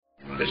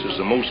This is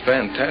the most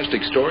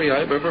fantastic story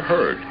I've ever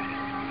heard.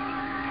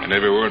 And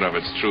every word of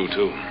it's true,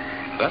 too.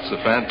 That's the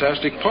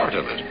fantastic part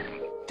of it.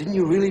 Didn't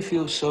you really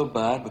feel so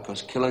bad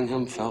because killing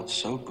him felt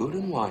so good?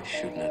 And why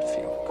shouldn't it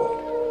feel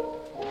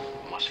good?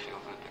 It must feel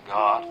good to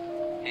God.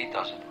 He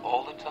does it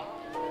all the time.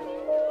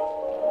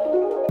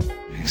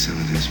 Drink some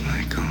of this,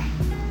 Michael.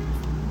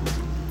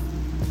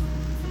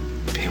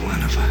 Be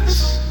one of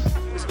us.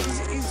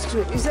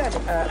 Is that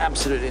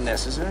absolutely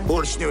necessary?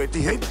 Horse knew it,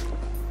 he?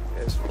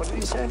 Yes. What did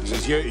he say? He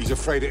says, yeah, he's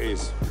afraid it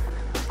is.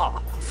 Ah,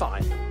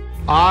 fine.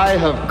 I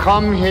have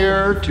come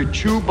here to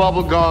chew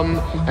bubblegum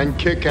and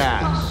kick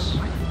ass.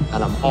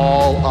 And I'm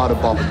all out of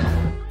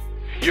bubblegum.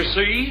 You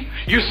see?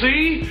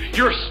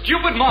 Your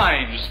stupid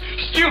minds.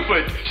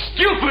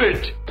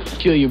 Stupid!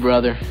 Kill your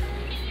brother.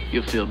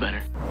 You'll feel better.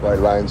 White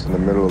line's in the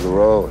middle of the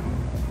road.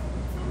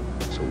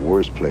 It's the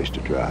worst place to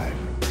drive.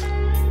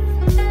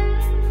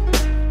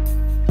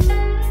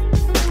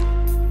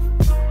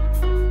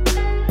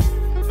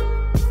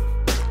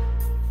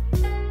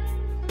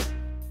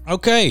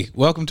 Okay,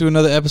 welcome to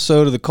another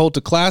episode of the Cult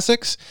of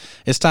Classics.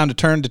 It's time to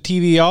turn the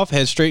TV off,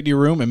 head straight to your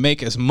room, and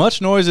make as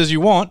much noise as you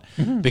want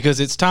because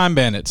it's Time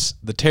Bandits,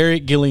 the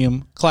Terry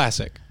Gilliam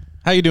classic.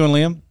 How you doing,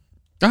 Liam?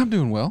 I'm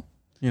doing well,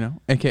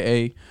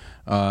 a.k.a.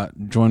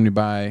 Joined me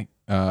by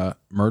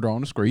Murder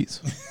on the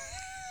Streets.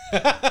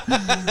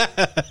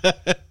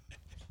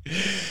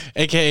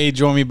 A.k.a.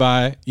 join me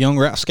by Young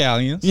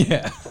Rapscallions.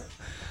 Yeah.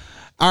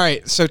 All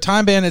right, so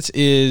Time Bandits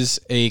is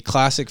a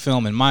classic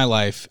film in my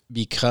life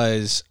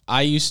because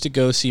I used to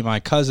go see my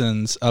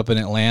cousins up in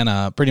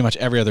Atlanta pretty much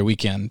every other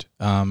weekend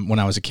when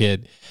I was a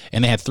kid,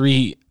 and they had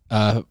three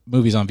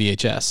movies on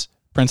VHS: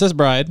 Princess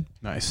Bride,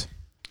 nice,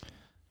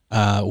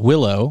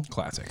 Willow,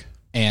 classic,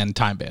 and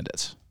Time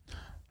Bandits.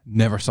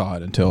 Never saw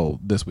it until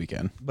this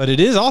weekend, but it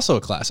is also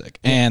a classic,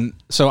 and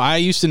so I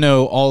used to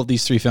know all of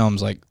these three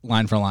films like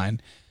line for line.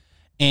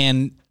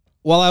 And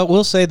while I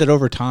will say that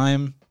over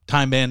time,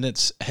 Time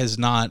Bandits has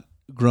not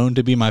grown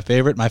to be my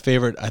favorite. My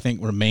favorite, I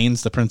think,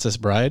 remains The Princess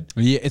Bride.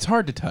 Yeah, it's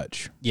hard to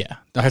touch. Yeah,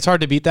 it's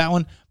hard to beat that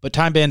one, but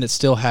Time Bandits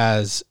still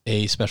has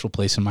a special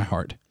place in my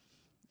heart.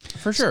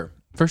 For sure.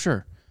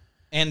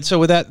 And so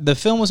with that, the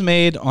film was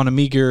made on a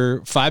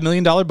meager $5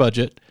 million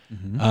budget.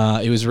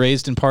 Mm-hmm. It was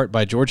raised in part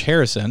by George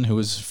Harrison, who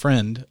was a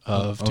friend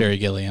of Terry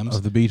Gilliam's.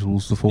 Of the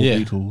Beatles, the four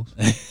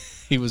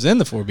Beatles. He was in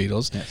the four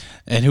Beatles, yes.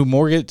 And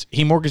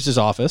he mortgaged his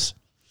office.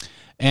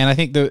 And I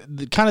think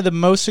the kind of the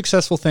most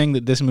successful thing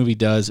that this movie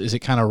does is it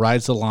kind of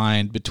rides the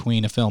line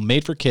between a film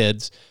made for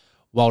kids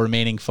while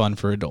remaining fun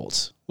for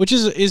adults, which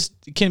is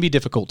can be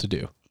difficult to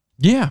do.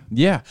 Yeah.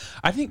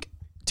 I think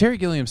Terry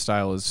Gilliam's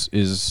style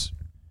is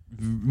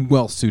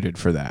well suited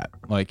for that.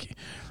 Like,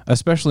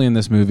 especially in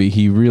this movie,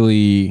 he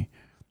really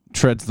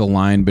treads the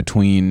line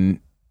between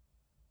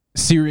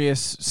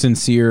serious,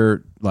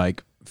 sincere,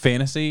 like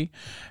fantasy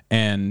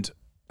and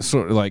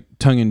sort of like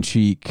tongue in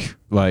cheek,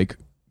 like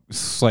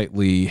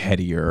slightly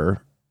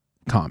headier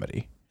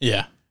comedy.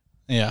 Yeah.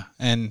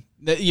 And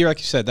you're like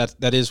you said,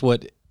 that is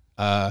what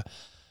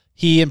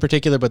he in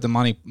particular, but the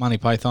Monty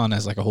Python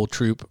as like a whole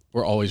troupe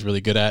were always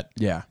really good at.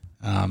 Yeah.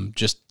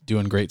 Just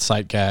doing great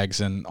sight gags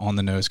and on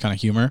the nose kind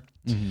of humor.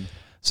 Mm-hmm.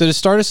 So to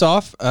start us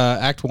off,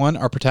 Act 1,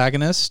 our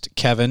protagonist,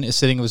 Kevin, is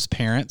sitting with his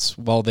parents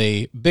while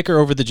they bicker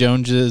over the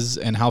Joneses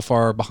and how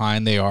far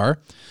behind they are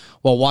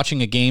while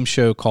watching a game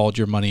show called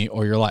Your Money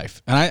or Your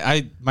Life. And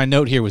I my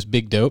note here was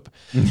Big Dope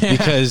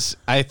because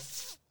I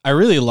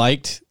really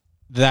liked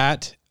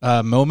that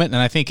moment,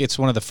 and I think it's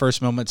one of the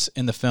first moments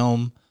in the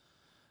film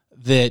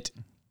that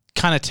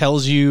kind of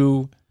tells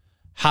you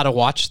how to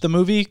watch the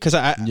movie. Because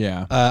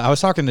I was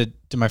talking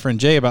to my friend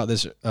Jay about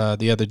this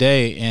the other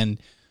day,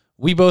 and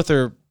we both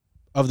are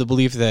of the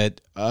belief that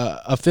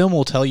a film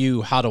will tell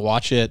you how to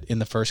watch it in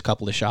the first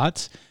couple of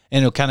shots,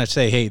 and it'll kind of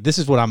say, hey, this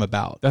is what I'm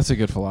about. That's a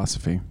good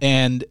philosophy.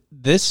 And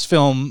this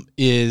film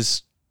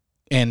is,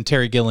 and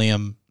Terry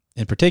Gilliam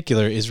in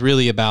particular, is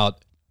really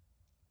about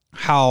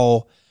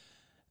how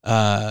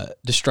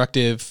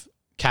destructive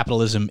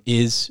capitalism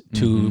is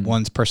to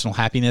one's personal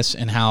happiness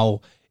and how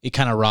it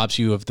kind of robs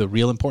you of the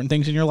real important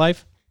things in your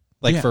life.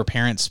 Like for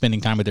parents spending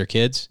time with their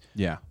kids.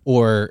 Yeah.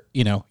 Or,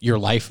 your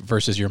life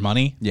versus your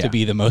money, to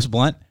be the most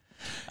blunt.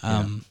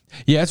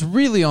 It's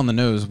really on the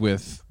nose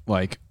with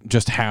like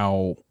just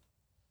how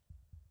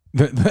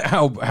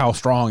how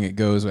strong it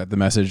goes at the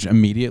message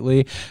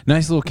immediately.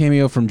 Nice little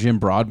cameo from Jim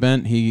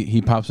Broadbent.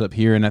 He pops up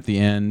here and at the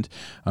end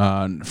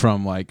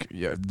from like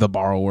The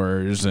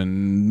Borrowers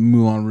and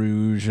Moulin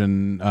Rouge,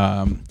 and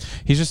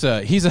he's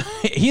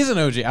an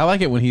OG. I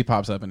like it when he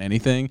pops up in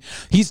anything.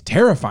 He's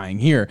terrifying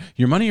here.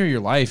 Your Money or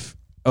Your Life,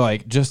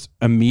 like just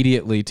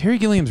immediately. Terry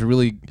Gilliam's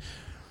really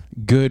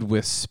good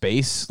with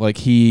space. Like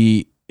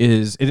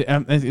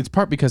it's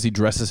part because he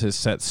dresses his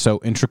sets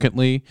so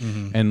intricately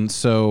and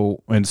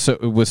so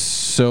with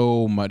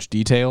so much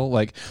detail,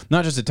 like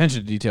not just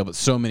attention to detail, but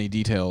so many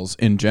details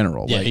in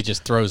general. Yeah, like, he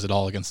just throws it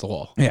all against the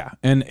wall. Yeah,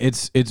 and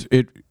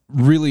it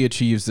really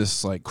achieves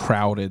this like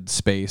crowded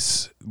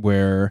space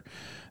where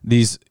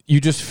you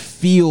just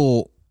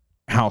feel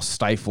how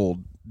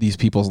stifled these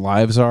people's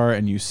lives are,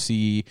 and you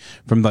see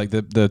from like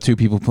the two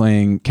people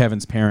playing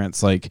Kevin's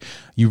parents, like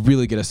you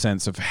really get a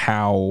sense of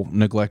how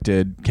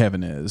neglected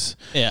Kevin is,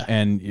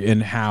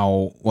 and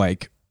how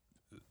like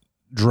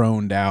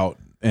droned out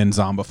and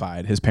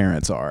zombified his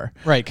parents are.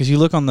 Right, because you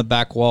look on the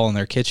back wall in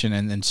their kitchen,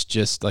 and it's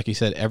just like you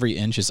said, every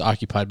inch is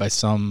occupied by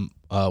some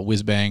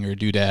whiz bang or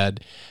doodad,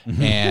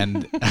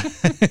 and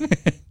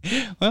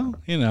well,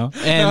 you know,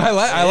 and no,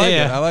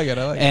 I like it.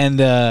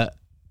 And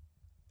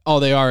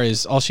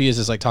all she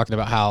is like talking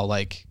about how,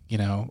 like, you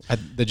know,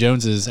 the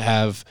Joneses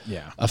have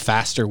a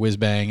faster whiz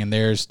bang, and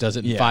theirs does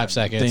it in 5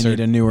 seconds. They need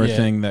a newer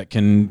thing that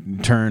can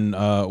turn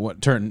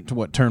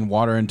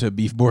water into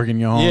beef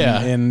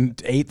bourguignon in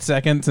 8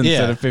 seconds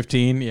instead of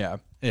 15.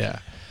 Yeah.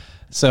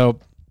 So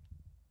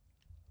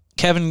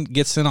Kevin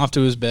gets sent off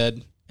to his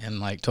bed and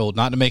like told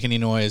not to make any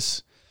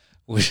noise,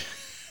 which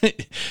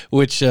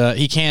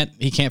he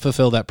can't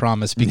fulfill that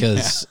promise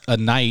because a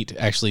knight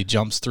actually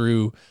jumps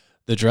through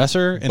the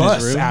dresser in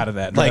his room, out of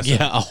that dresser.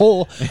 Like a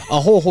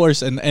whole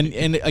horse, and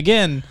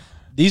again,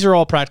 these are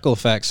all practical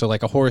effects. So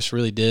like a horse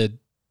really did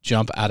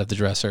jump out of the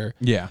dresser.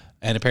 Yeah,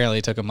 and apparently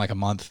it took him like a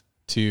month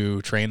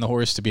to train the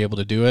horse to be able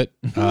to do it.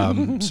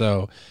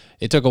 So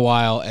it took a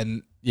while,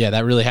 and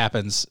that really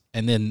happens.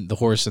 And then the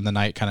horse and the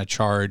knight kind of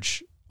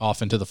charge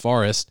off into the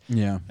forest.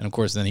 Yeah, and of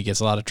course then he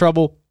gets a lot of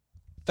trouble.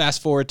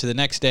 Fast forward to the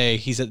next day,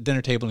 he's at the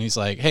dinner table and he's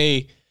like,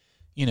 "Hey,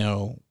 you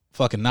know,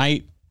 fucking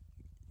knight,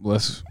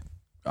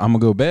 I'm gonna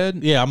go to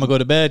bed. Yeah, I'm gonna go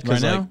to bed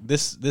because right like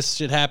this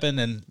shit happened."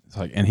 And it's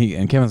like,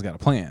 and Kevin's got a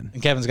plan.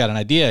 And Kevin's got an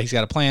idea. He's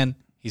got a plan.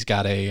 He's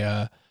got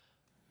a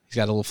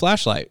little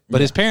flashlight. But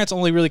his parents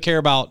only really care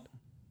about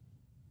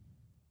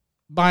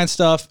buying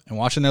stuff and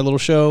watching their little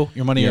show,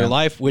 Your Money, Your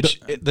Life. Which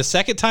the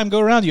second time go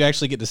around, you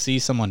actually get to see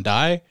someone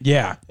die.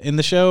 Yeah, in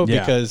the show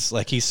because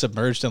like he's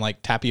submerged in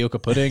like tapioca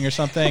pudding or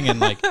something, and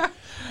like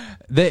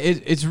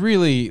it's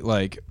really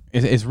like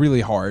it's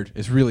really hard.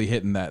 It's really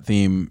hitting that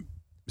theme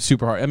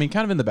super hard. I mean,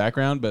 kind of in the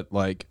background, but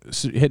like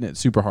hitting it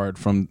super hard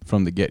from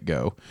the get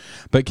go.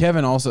 But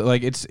Kevin also,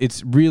 like,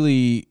 it's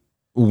really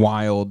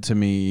wild to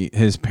me,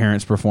 his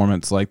parents'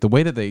 performance, like the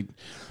way that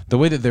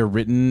they're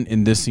written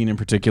in this scene in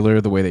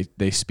particular, the way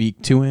they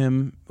speak to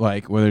him,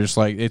 like where they're just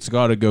like, it's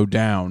got to go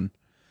down.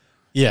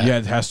 Yeah,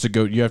 it has to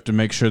go. You have to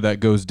make sure that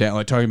goes down.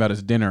 Like talking about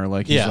his dinner,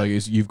 like he's like,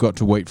 you've got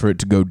to wait for it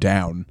to go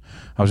down.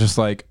 I was just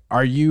like,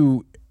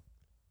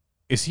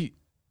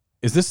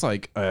 is this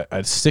like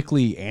a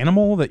sickly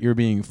animal that you're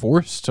being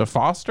forced to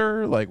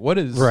foster? Like, what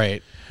is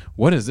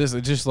this?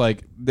 It's just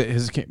like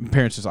his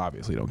parents just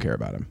obviously don't care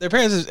about him. Their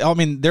parents,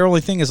 their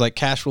only thing is like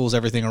cash rules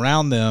everything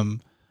around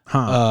them.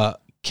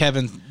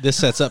 Kevin, this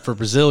sets up for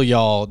Brazil,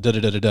 y'all.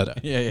 Da-da-da-da-da.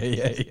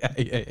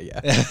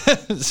 Yeah.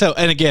 So,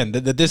 and again,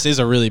 this is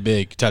a really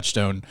big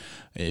touchstone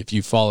if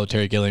you follow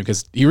Terry Gilliam,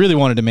 because he really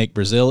wanted to make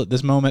Brazil at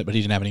this moment, but he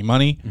didn't have any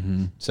money.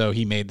 Mm-hmm. So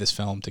he made this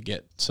film to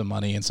get some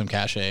money and some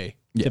cachet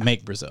to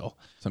make Brazil.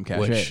 Some cachet.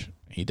 Which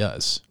he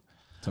does.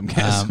 Some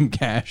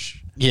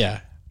cash.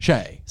 Yeah.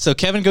 Shay. So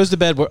Kevin goes to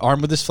bed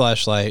armed with his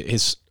flashlight.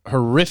 His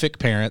horrific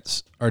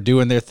parents are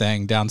doing their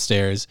thing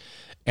downstairs.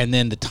 And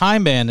then the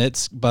Time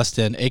Bandits bust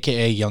in,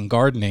 a.k.a. Young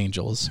Garden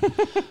Angels.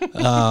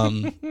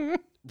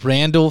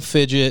 Randall,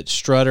 Fidget,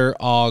 Strutter,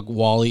 Og,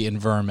 Wally, and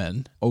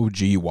Vermin.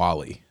 OG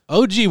Wally,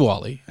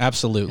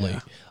 absolutely.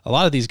 Yeah. A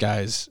lot of these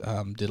guys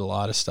did a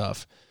lot of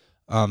stuff.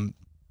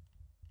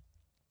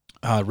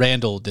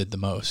 Randall did the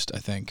most, I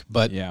think.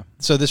 But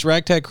so this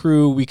ragtag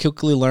crew, we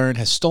quickly learn,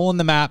 has stolen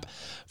the map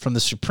from the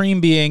Supreme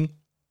Being.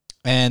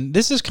 And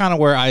this is kind of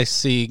where I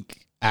see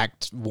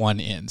Act 1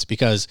 ends,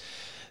 because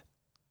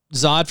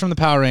Zod from the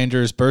Power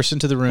Rangers bursts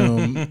into the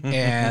room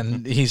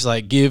and he's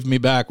like, "Give me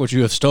back what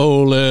you have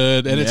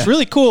stolen." And it's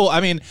really cool. I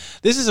mean,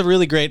 this is a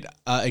really great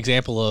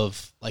example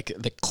of like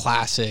the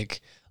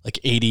classic like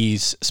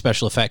 80s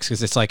special effects,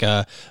 because it's like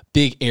a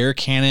big air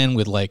cannon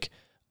with like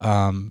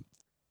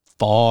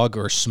fog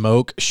or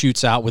smoke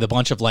shoots out with a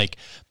bunch of like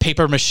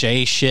paper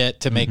mache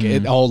shit to make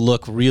it all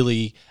look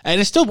really, and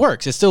it still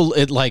works.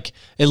 It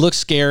looks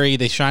scary.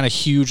 They shine a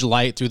huge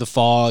light through the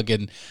fog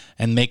and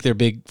make their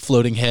big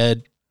floating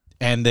head.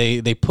 And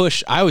they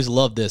push. I always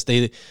love this.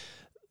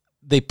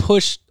 They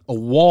push a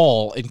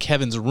wall in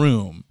Kevin's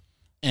room,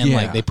 and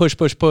like they push.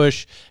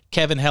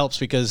 Kevin helps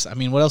because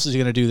what else is he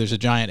gonna do? There's a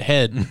giant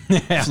head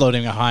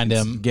floating behind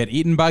him. Get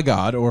eaten by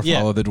God or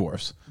follow the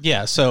dwarfs.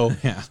 Yeah. So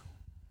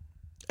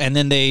and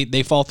then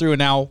they fall through, and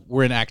now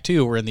we're in Act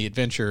 2. We're in the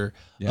adventure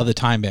of the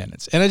Time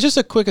Bandits. And just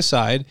a quick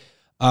aside,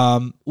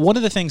 one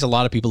of the things a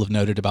lot of people have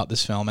noted about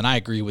this film, and I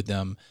agree with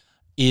them,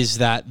 is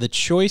that the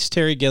choice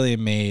Terry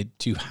Gilliam made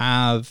to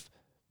have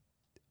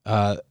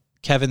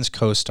Kevin's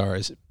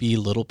co-stars be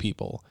little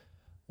people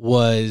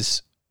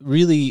was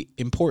really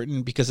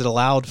important, because it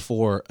allowed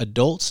for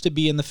adults to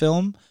be in the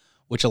film,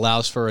 which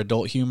allows for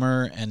adult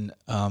humor and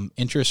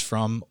interest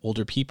from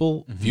older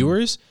people,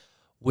 viewers,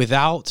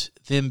 without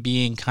them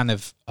being kind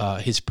of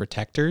his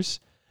protectors.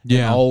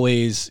 And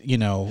always,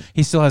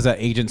 he still has that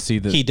agency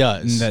that he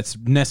does. That's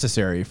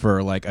necessary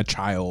for like a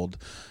child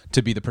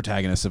to be the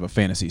protagonist of a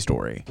fantasy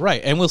story.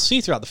 Right, and we'll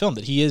see throughout the film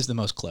that he is the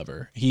most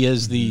clever. He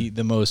is the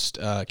most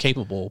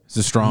capable. He's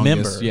the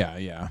strongest. member.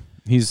 Yeah.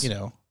 He's You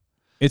know,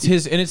 it's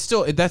his, and it's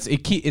still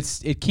it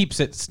keeps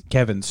it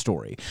Kevin's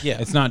story. Yeah.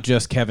 It's not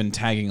just Kevin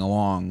tagging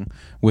along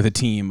with a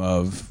team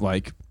of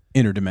like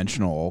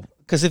interdimensional.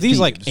 because if these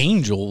like thieves.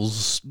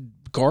 angels,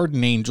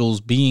 garden angels,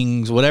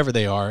 beings, whatever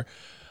they are,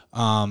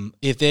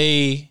 if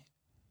they,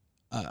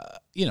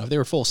 if they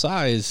were full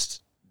sized,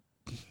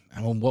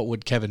 I mean, what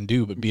would Kevin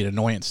do but be an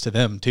annoyance to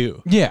them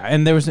too? Yeah,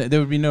 and there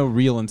would be no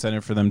real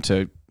incentive for them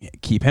to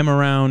keep him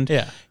around.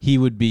 Yeah. He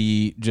would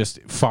be just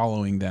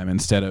following them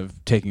instead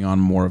of taking on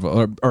more of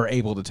a or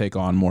able to take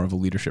on more of a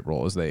leadership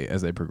role as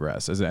they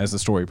progress, as the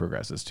story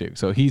progresses too.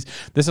 So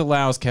this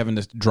allows Kevin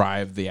to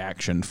drive the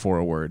action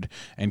forward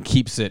and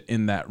keeps it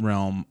in that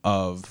realm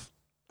of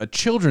a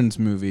children's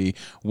movie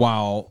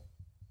while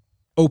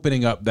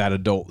opening up that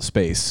adult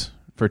space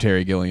for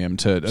Terry Gilliam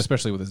to,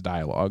 especially with his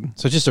dialogue.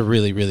 So just a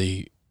really,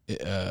 really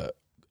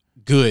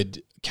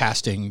good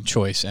casting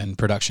choice and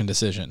production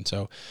decision.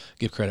 So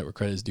give credit where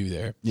credit is due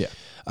there. Yeah.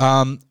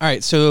 All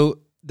right. So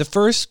the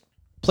first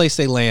place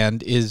they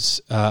land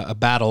is a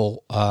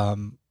battle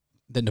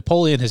that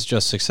Napoleon has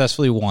just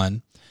successfully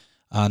won.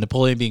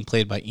 Napoleon being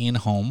played by Ian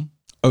Holm.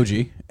 OG.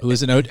 Who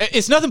is an OG.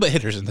 It's nothing but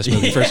hitters in this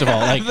movie, first of all.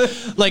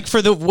 Like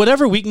for the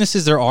whatever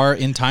weaknesses there are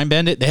in Time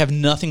Bandit, they have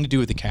nothing to do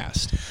with the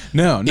cast.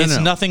 No. It's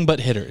nothing but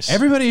hitters.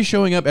 Everybody's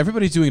showing up.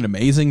 Everybody's doing an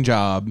amazing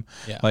job.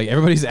 Yeah. Like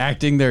everybody's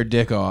acting their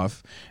dick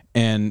off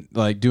and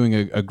like doing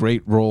a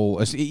great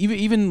role.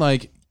 Even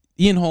like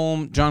Ian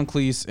Holm, John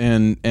Cleese,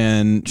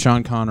 and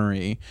Sean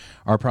Connery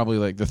are probably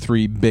like the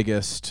three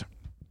biggest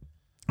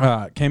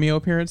cameo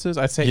appearances.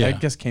 I'd say, I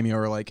guess cameo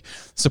or like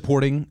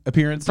supporting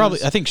appearances. Probably,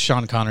 I think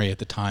Sean Connery at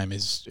the time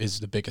is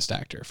the biggest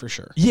actor for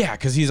sure. Yeah,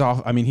 because he's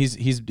off. I mean,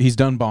 he's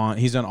done Bond.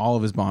 He's done all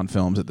of his Bond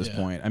films at this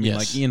point. I mean,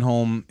 like Ian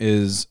Holm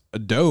is a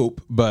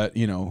dope, but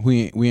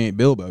we ain't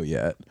Bilbo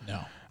yet.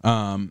 No.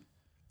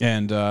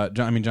 And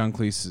John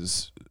Cleese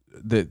is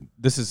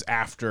this is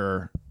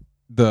after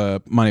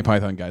the Monty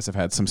Python guys have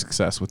had some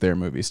success with their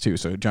movies too.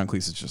 So John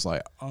Cleese is just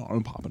like, oh,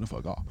 I'm popping the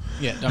fuck off.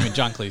 Yeah, I mean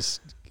John Cleese.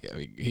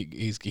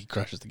 He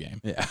crushes the game.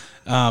 Yeah.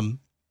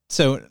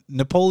 So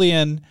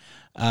Napoleon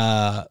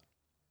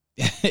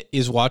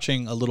is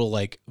watching a little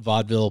like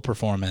vaudeville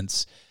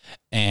performance,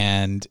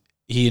 and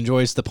he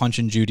enjoys the Punch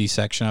and Judy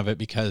section of it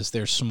because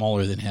they're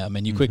smaller than him.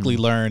 And you quickly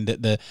learn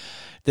that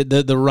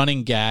the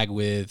running gag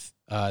with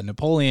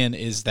Napoleon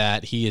is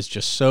that he is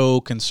just so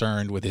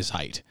concerned with his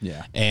height.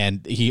 Yeah.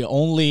 And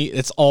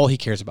it's all he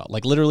cares about.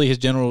 Like literally his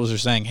generals are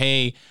saying,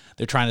 hey,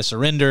 they're trying to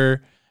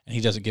surrender. And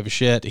he doesn't give a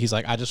shit. He's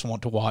like, I just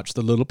want to watch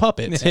the little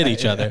puppets hit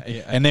each other.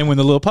 Yeah. And then when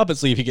the little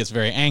puppets leave, he gets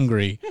very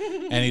angry.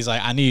 And he's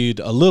like, I need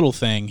a little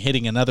thing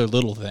hitting another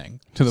little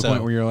thing. To the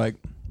point where you're like,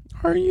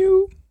 are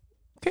you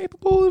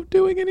capable of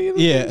doing any of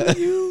the things that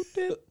you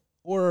did?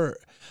 Or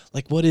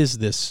like, what is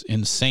this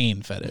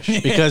insane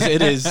fetish? Because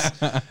it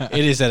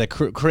is at a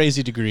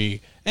crazy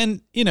degree.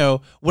 And,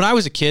 when I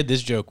was a kid,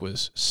 this joke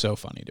was so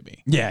funny to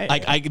me.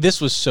 Yeah.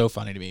 This was so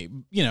funny to me.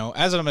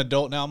 As I'm an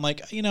adult now, I'm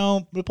like,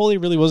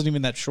 Napoleon really wasn't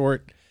even that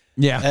short.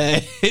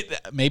 Yeah.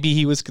 Maybe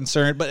he was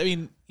concerned, but I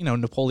mean,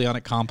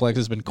 Napoleonic complex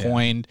has been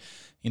coined.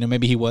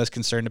 Maybe he was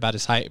concerned about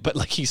his height, but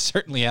like he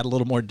certainly had a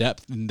little more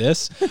depth than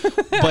this.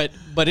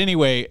 but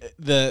anyway,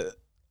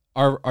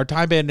 our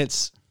Time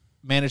Bandits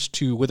managed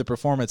to, with a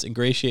performance,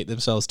 ingratiate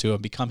themselves to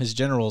him, become his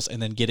generals,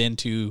 and then get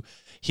into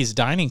his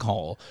dining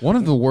hall. One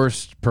of the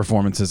worst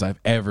performances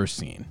I've ever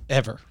seen.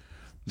 Ever.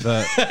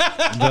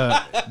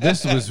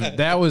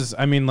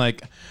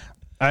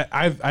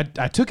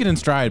 I took it in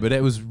stride, but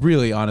it was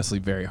really honestly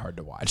very hard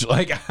to watch.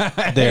 Like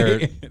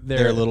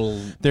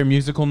their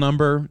musical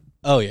number.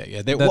 Oh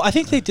yeah. I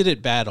think they did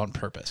it bad on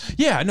purpose.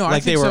 Yeah, no,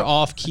 like they were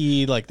off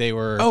key, like they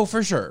were. Oh,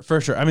 for sure.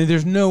 I mean,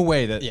 there's no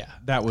way that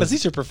that was because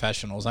these are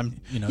professionals.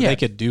 They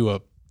could do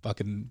a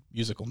fucking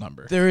musical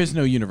number. There is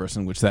no universe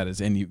in which that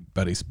is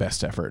anybody's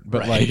best effort,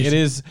 but like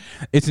it's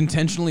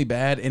intentionally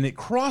bad, and it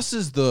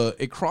crosses the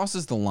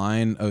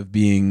line of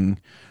being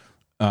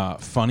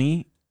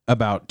funny.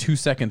 About 2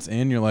 seconds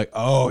in, you're like,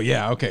 oh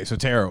yeah, okay, so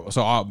terrible,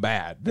 so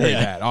bad, very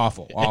bad,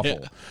 awful.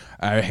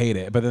 I hate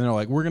it. But then they're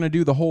like, we're gonna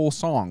do the whole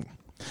song.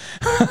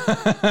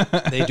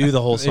 They do the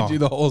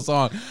whole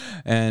song.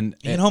 And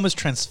Ian Holm is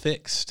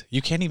transfixed.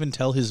 You can't even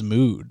tell his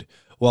mood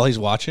while he's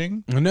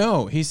watching.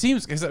 No, he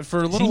seems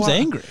for a little while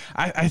angry.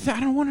 I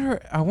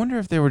wonder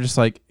if they were just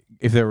like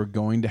if they were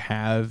going to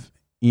have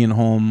Ian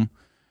Holm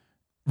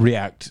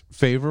react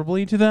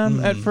favorably to them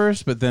at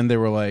first, but then they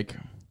were like,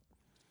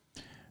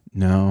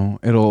 no,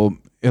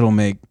 it'll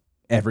make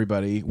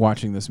everybody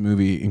watching this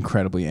movie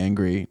incredibly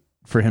angry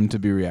for him to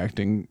be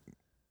reacting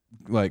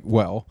like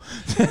well.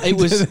 It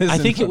was. I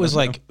think it was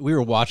like we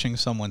were watching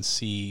someone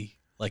see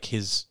like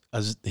his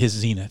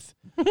zenith,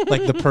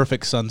 like the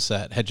perfect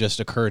sunset had just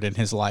occurred in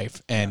his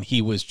life, and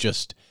he was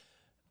just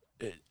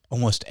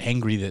almost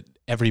angry that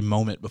every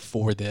moment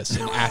before this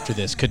and after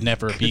this could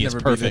never be as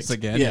perfect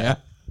again. Yeah.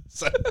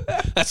 So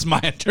that's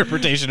my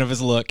interpretation of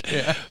his look.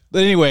 Yeah.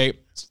 But anyway,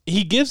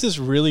 he gives this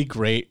really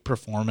great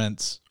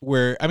performance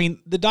where, I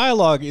mean, the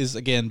dialogue is,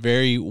 again,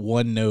 very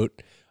one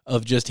note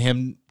of just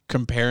him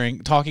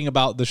talking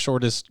about the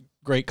shortest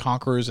great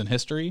conquerors in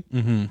history.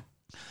 Mm-hmm.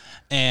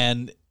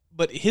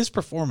 But his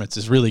performance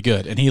is really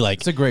good. And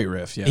it's a great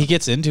riff. Yeah. He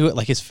gets into it.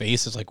 Like his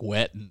face is like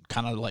wet and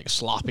kind of like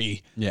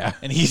sloppy. Yeah.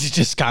 And he's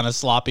just kind of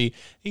sloppy.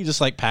 He just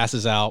like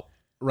passes out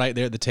right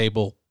there at the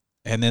table.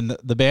 And then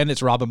the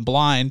bandits rob him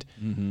blind.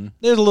 Mm-hmm.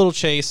 There's a little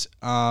chase.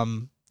 A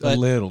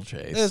little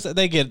chase.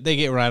 They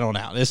get right on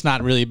out. It's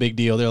not really a big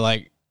deal. They're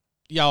like,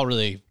 y'all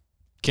really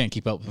can't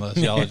keep up with us.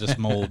 Y'all are just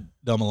some old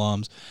dumb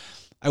alums.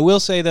 I will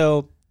say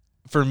though,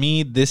 for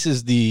me, this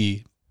is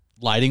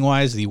lighting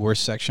wise the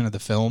worst section of the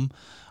film.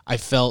 I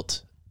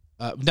felt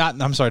not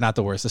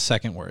the worst, the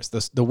second worst.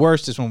 The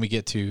worst is when we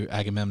get to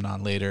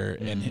Agamemnon later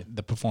and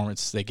the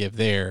performance they give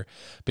there,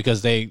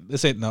 because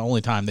this ain't the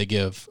only time they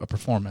give a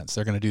performance.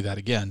 They're going to do that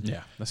again.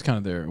 Yeah, that's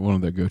kind of one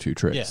of their go-to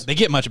tricks. Yeah, they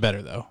get much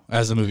better though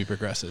as the movie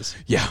progresses.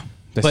 Yeah,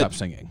 they stop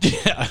singing.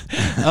 Yeah,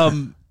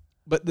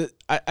 but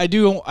I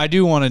do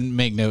want to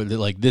make note that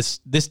like this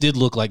did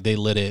look like they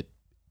lit it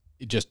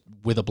just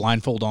with a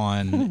blindfold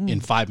on in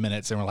 5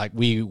 minutes, and we're like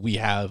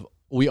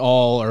we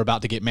all are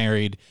about to get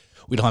married.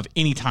 We don't have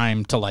any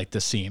time to light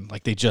this scene.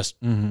 Like they just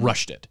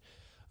rushed it.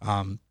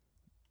 Well,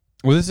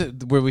 this is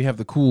where we have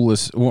the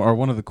coolest, or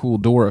one of the cool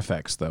door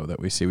effects, though, that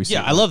we see.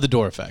 I love the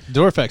door effect. The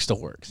door effect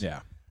still works. Yeah,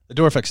 the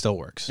door effect still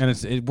works, and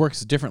it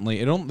works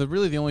differently.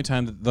 Really the only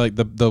time that, like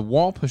the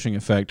wall pushing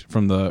effect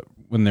from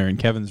when they're in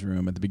Kevin's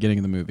room at the beginning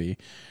of the movie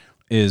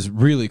is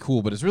really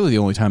cool, but it's really the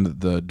only time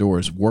that the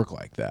doors work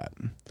like that.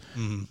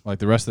 Mm-hmm. Like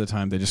the rest of the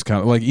time, they just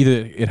kind of like either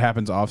it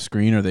happens off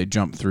screen or they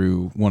jump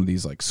through one of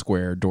these like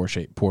square door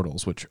shaped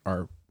portals, which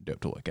are dope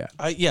to look at.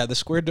 The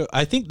square door.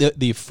 I think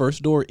the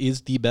first door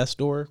is the best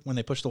door when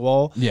they push the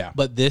wall. Yeah,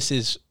 but this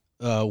is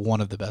one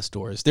of the best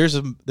doors. There's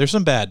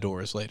some bad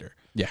doors later.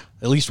 Yeah,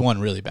 at least one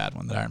really bad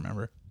one that I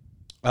remember.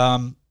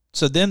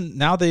 So then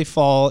now they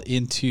fall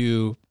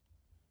into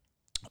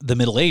the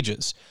Middle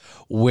Ages,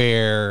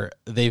 where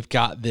they've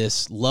got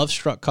this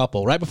love-struck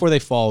couple. Right before they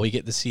fall, we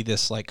get to see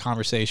this like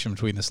conversation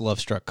between this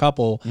love-struck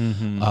couple,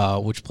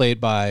 which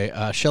played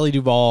by Shelley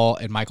Duvall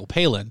and Michael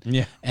Palin.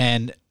 Yeah,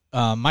 and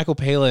Michael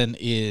Palin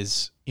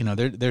is,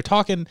 they're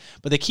talking,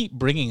 but they keep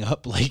bringing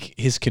up like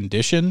his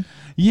condition.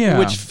 Yeah,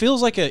 which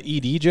feels like a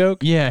ED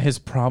joke. Yeah, his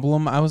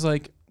problem. I was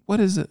like, what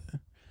is it?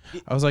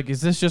 I was like, is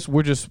this just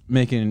we're just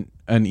making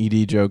an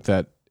ED joke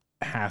that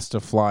has to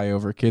fly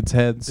over kids'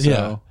 heads? So.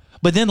 Yeah.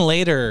 But then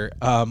later,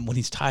 when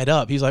he's tied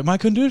up, he's like, my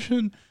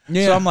condition.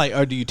 Yeah. So I'm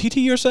like, do you TT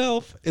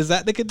yourself? Is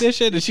that the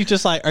condition? And she's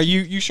just like, are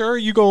you sure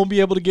you going to be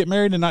able to get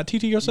married and not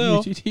TT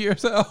yourself? You TT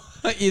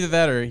yourself. Either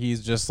that or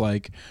he's just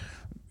like,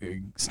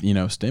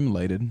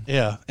 stimulated.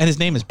 Yeah. And his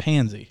name is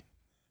Pansy.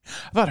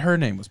 I thought her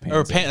name was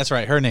Pansy. That's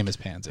right. Her name is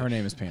Pansy. Her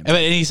name is Pansy.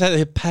 And he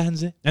said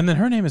Pansy. And then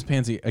her name is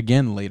Pansy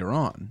again later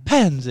on.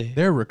 Pansy.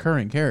 They're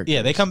recurring characters.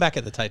 Yeah, they come back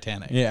at the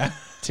Titanic. Yeah.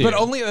 Too. But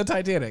only at the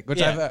Titanic,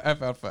 which I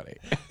found funny.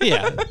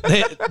 Yeah.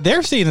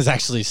 Their scene is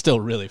actually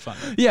still really funny.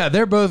 Yeah,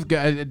 they're both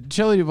good.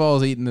 Shelley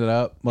Duvall's eating it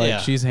up.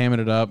 She's hamming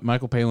it up.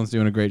 Michael Palin's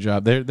doing a great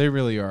job. They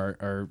really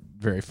are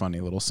very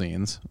funny little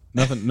scenes.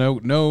 Nothing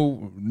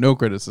no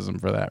criticism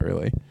for that,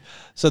 really.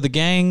 So the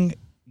gang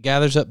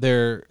gathers up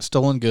their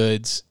stolen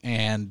goods,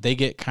 and they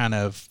get kind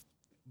of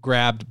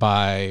grabbed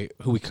by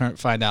who we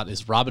find out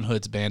is Robin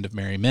Hood's band of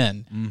merry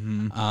men.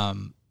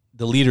 Mm-hmm.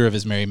 The leader of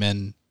his merry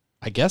men,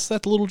 I guess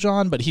that's Little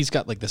John, but he's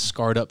got like this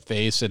scarred up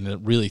face and a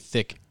really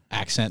thick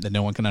accent that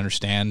no one can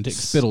understand.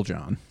 Spittle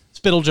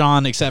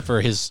John, except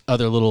for his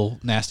other little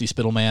nasty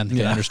spittle man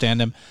can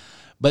understand him.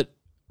 But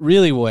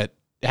really what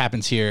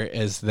happens here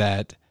is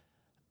that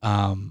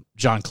John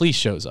Cleese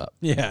shows up.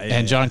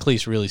 And John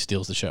Cleese really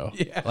steals the show.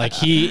 Yeah. Like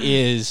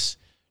he is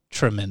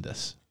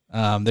tremendous.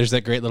 There's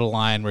that great little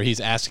line where he's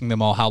asking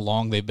them all how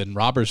long they've been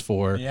robbers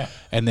for. Yeah.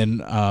 And then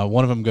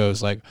one of them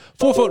goes like,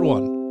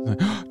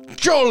 4'1".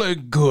 Jolly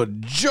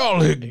good.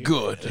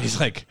 He's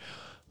like,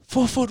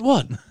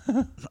 4'1".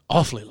 An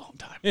awfully long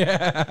time.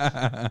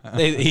 Yeah.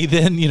 He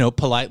then,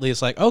 politely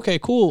is like, okay,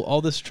 cool.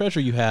 All this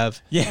treasure you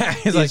have. Yeah.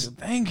 He's like,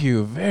 thank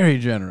you. Very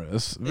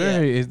generous.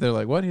 They're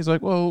like, what? He's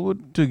like, well,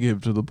 what to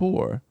give to the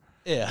poor.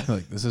 Yeah.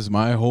 Like, this is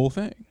my whole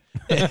thing.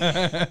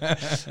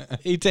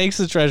 He takes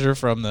the treasure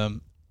from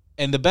them.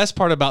 And the best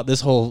part about this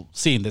whole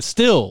scene that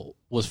still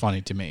was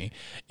funny to me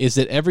is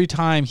that every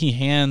time he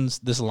hands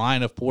this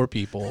line of poor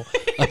people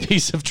a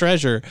piece of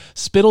treasure,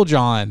 Spittle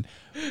John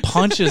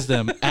punches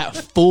them at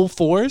full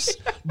force.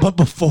 But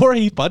before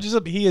he punches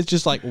them, he is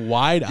just like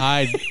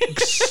wide-eyed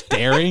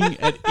staring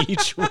at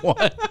each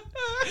one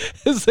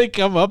as they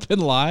come up in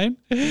line.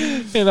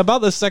 And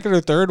about the second or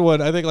third one,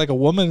 I think like a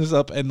woman is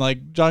up and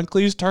like John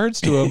Cleese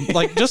turns to him,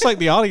 like just like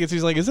the audience.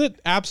 He's like, is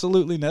it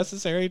absolutely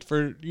necessary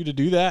for you to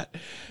do that?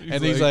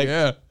 And he's like,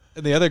 yeah.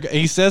 And the other guy,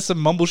 he says some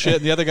mumble shit,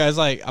 and the other guy's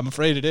like, I'm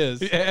afraid it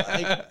is.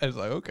 Yeah. It's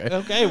like, okay.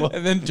 Okay, well.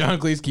 And then John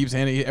Cleese keeps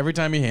every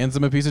time he hands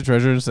them a piece of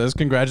treasure and says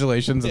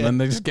congratulations, and then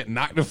they just get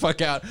knocked the fuck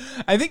out.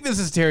 I think this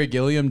is Terry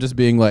Gilliam just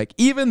being like,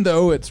 even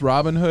though it's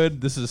Robin Hood,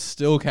 this is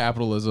still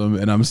capitalism,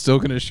 and I'm still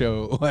going to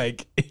show,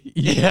 like,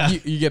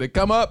 you get a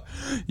come up,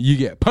 you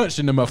get punched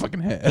in the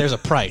motherfucking head. There's a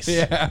price.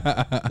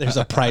 Yeah. There's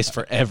a price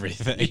for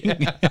everything.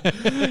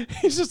 Yeah.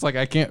 He's just like,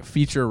 I can't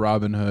feature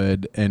Robin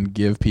Hood and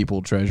give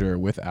people treasure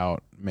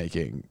without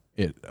making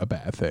it a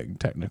bad thing,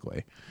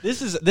 technically.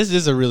 This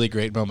is a really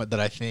great moment that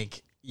I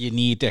think you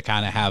need to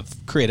kind of have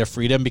creative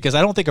freedom, because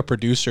I don't think a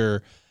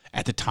producer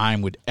at the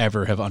time would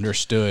ever have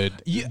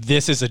understood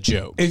this is a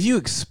joke. If you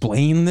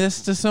explain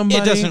this to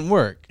somebody, it doesn't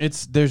work.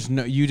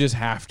 You just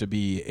have to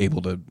be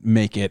able to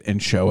make it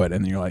and show it,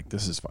 and you're like,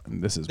 this is fun.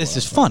 This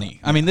is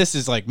funny. I mean, this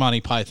is like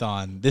Monty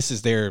Python. This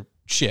is their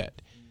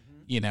shit.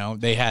 You know,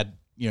 they had,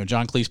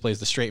 John Cleese plays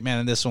the straight man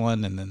in this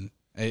one, and then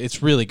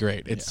it's really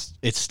great.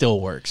 It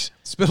still works.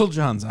 Spittle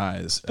John's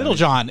eyes.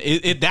 John,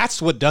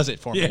 that's what does it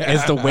for me.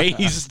 Is the way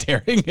he's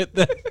staring at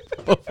them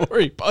before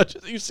he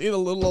punches. You see the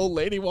little old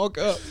lady walk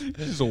up.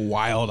 He's a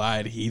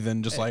wild-eyed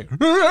heathen, just like,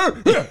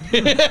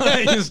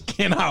 I just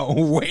cannot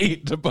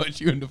wait to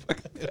punch you in the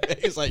fucking face.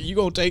 He's like, you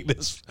gonna take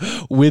this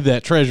with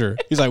that treasure.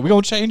 He's like, we're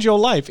gonna change your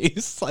life.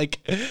 He's like,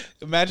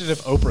 imagine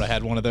if Oprah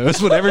had one of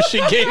those whenever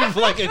she gave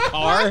like a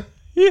car.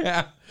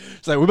 Yeah.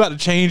 It's like, we're about to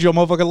change your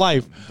motherfucking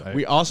life.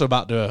 We also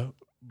about to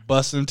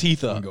bust some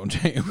teeth up.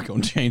 We're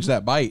gonna change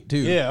that bite too.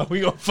 Yeah,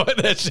 we gonna fight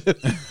that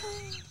shit.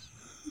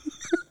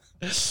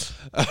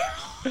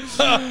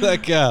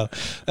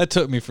 That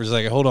took me for a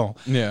second. Hold on.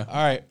 Yeah.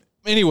 All right.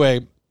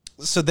 Anyway,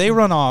 so they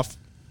run off.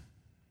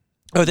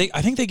 I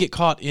think they get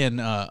caught in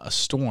a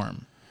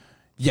storm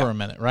for a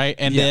minute, right?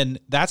 And then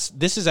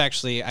this is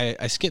actually,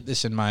 I skipped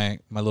this in my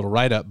little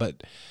write up,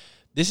 but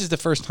this is the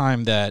first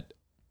time that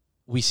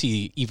we see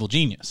the evil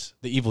genius.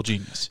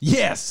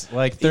 Yes.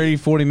 Like 30,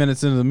 40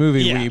 minutes into the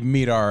movie, we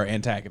meet our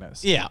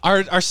antagonist. Yeah,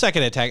 our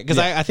second antagonist. Because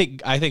I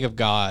think of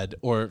God,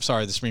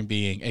 the Supreme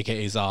Being,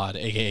 a.k.a. Zod,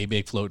 a.k.a.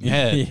 Big Floating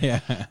Head. Yeah,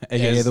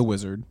 a.k.a. the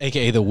Wizard.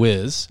 A.k.a. the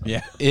Wiz.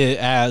 Yeah.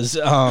 As...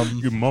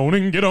 Good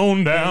morning, get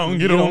on down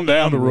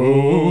the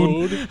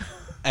road.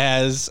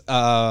 As,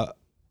 well,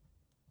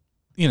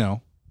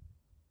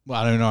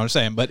 I don't know what I'm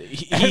saying, but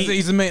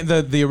he's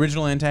the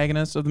original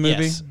antagonist of the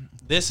movie? Yes.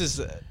 This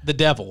is the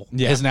devil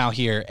is now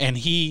here, and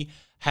he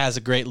has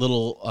a great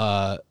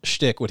little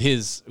shtick with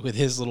his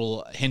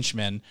little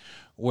henchmen,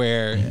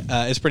 where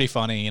it's pretty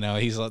funny.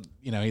 He's like,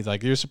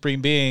 you're a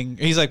supreme being.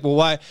 He's like, well,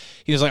 why?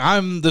 He's like,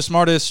 I'm the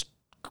smartest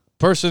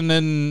person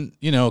in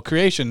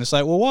creation. It's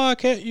like, well, why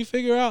can't you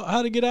figure out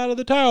how to get out of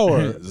the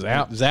tower?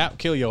 Zap,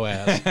 kill your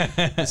ass.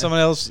 And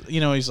someone else,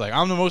 he's like,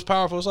 I'm the most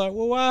powerful. It's like,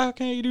 well, why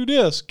can't you do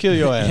this? Kill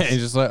your ass.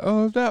 He's just like,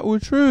 oh, if that were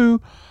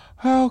true,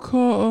 how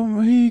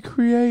come he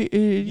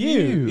created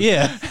you?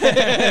 Yeah.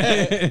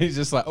 He's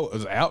just like, oh, it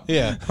was out.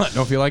 Yeah.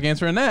 Don't feel like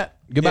answering that.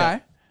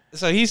 Goodbye. Yeah.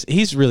 So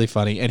he's really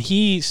funny, and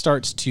he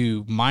starts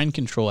to mind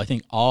control, I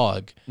think,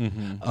 Og.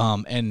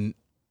 Mm-hmm. And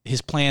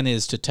his plan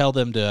is to tell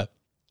them to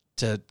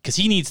because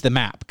he needs the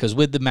map, because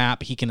with the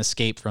map he can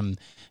escape from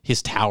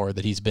his tower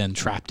that he's been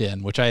trapped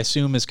in, which I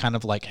assume is kind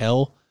of like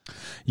hell.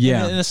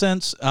 Yeah. In a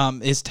sense,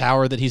 his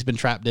tower that he's been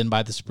trapped in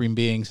by the Supreme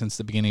Being since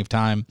the beginning of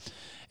time.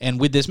 And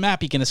with this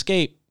map, he can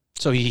escape.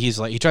 So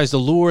he tries to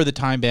lure the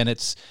Time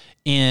Bandits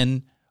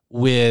in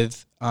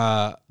with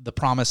the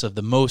promise of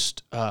the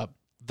most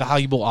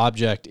valuable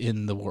object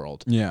in the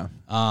world. Yeah.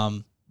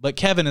 But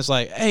Kevin is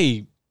like,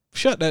 hey,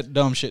 shut that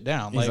dumb shit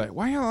down. He's like,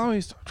 why y'all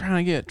always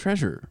trying to get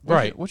treasure?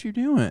 Right. What you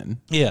doing?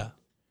 Yeah.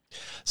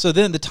 So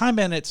then the Time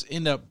Bandits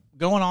end up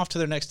going off to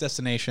their next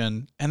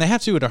destination, and they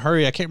have to in a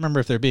hurry. I can't remember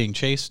if they're being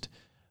chased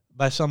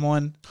by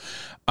someone.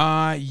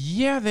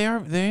 Yeah, they are.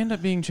 They end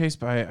up being chased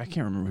by, I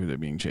can't remember who they're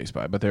being chased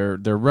by, but they're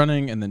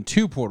running, and then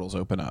two portals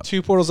open up.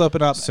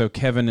 So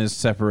Kevin is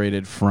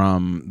separated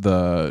from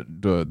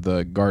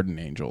the Garden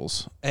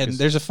Angels. And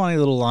there's a funny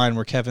little line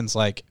where Kevin's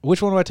like,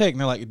 which one do I take? And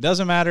they're like, it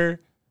doesn't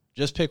matter.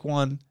 Just pick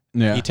one.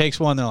 Yeah. He takes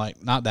one. They're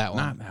like, not that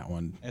one. Not that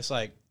one. It's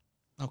like,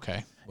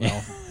 okay,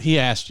 well, he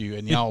asked you,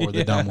 and y'all were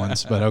the dumb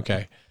ones, but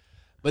okay.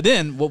 But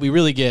then what we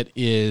really get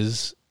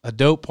is a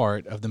dope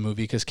part of the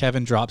movie, because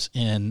Kevin drops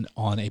in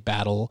on a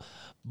battle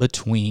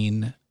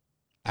between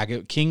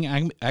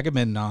King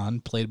Agamemnon,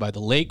 played by the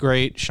late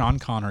great Sean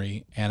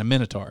Connery, and a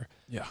Minotaur.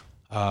 Yeah.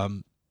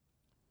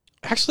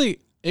 Actually,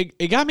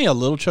 it got me a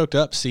little choked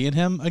up seeing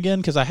him again,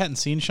 because I hadn't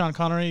seen Sean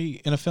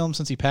Connery in a film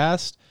since he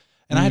passed,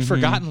 and I had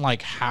forgotten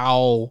like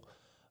how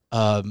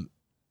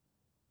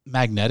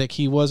magnetic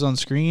he was on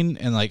screen,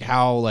 and like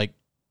how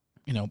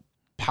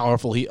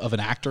powerful of an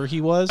actor he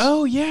was.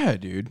 Oh yeah,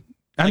 dude.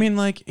 I mean,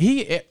 like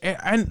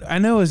I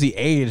know as he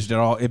aged,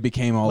 it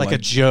became all like a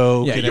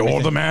joke. Yeah, you're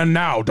everything. The man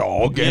now,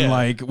 dog.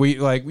 Yeah. And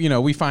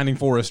we Finding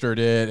Forrester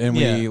did, and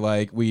we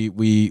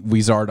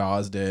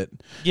Zardoz'd it.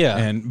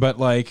 Yeah. But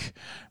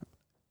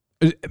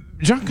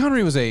John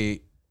Connery was a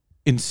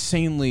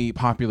insanely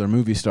popular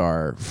movie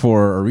star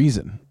for a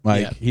reason.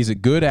 Like Yeah. he's a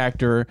good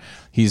actor.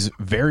 He's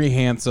very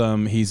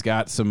handsome. He's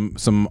got some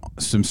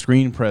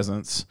screen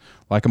presence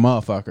like a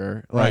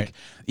motherfucker. Like Right.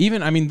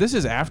 even, I mean, this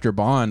is after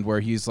Bond where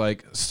he's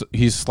like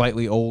he's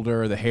slightly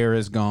older, the hair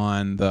is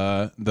gone,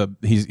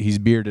 he's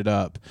bearded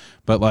up,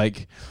 but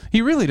like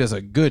he really does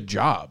a good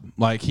job.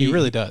 Like He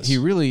really does. He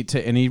really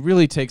and he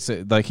really takes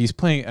it, like he's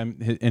playing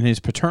in his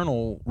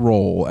paternal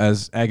role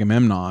as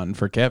Agamemnon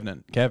for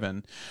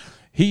Kevin.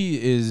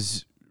 He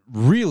is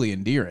really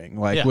endearing,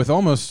 like Yeah. with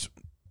almost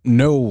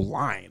no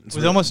lines.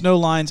 With almost no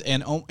lines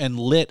and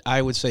lit,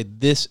 I would say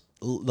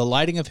the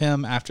lighting of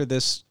him after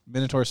this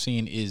Minotaur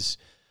scene is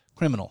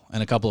criminal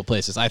in a couple of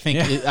places. I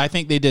think I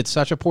think they did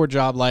such a poor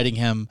job lighting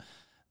him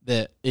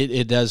that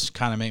it does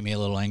kind of make me a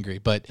little angry.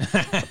 But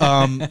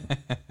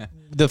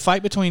the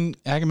fight between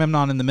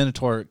Agamemnon and the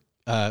Minotaur,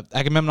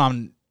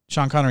 Agamemnon,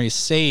 Sean Connery is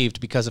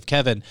saved because of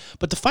Kevin,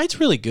 but the fight's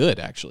really good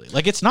actually.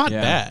 Like it's not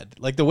bad.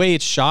 Like the way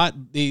it's shot,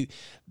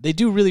 they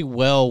do really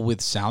well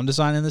with sound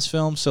design in this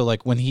film. So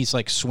like when he's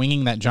like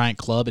swinging that giant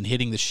club and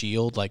hitting the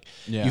shield, like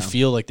you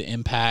feel like the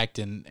impact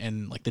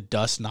and like the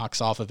dust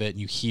knocks off of it,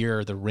 and you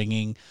hear the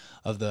ringing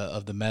of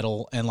the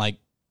metal, and like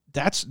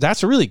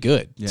that's really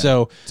good. Yeah.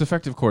 So it's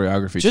effective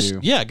choreography too.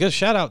 Yeah, good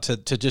shout out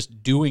to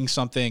just doing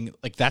something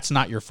like that's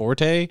not your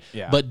forte,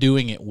 but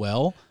doing it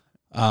well.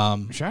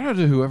 Shout out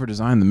to whoever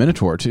designed the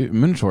Minotaur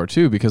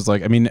too, because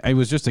like I mean it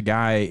was just a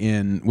guy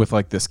with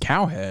like this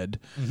cow head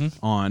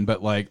on,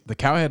 but like the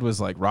cow head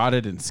was like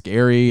rotted and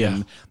scary,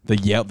 and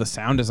the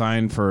sound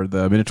design for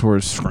the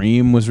Minotaur's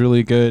scream was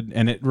really good,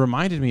 and it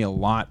reminded me a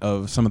lot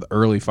of some of the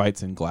early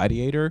fights in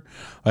Gladiator.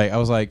 Like I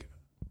was like,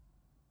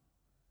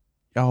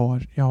 y'all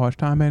watch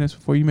Time Bandits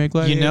before you make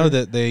Gladiator? You know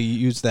that they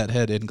used that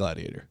head in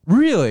Gladiator.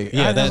 Really?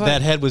 Yeah, that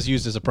that head was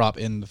used as a prop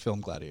in the film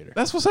Gladiator.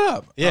 That's what's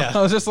up. Yeah.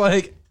 I was just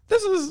like,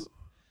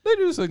 they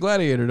do this in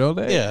Gladiator, don't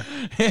they? Yeah.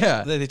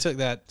 Yeah. They took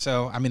that.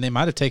 So, I mean, they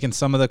might have taken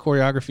some of the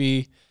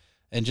choreography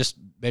and just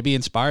maybe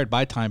inspired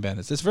by Time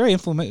Bandits. It's a very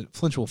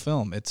influential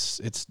film. It's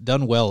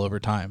done well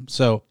over time.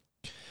 So,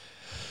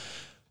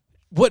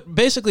 what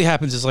basically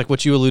happens is like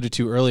what you alluded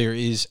to earlier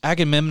is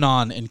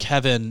Agamemnon and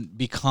Kevin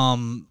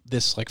become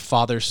this like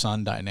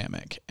father-son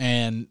dynamic.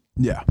 And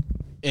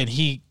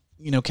he,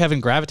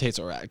 Kevin gravitates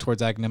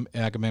towards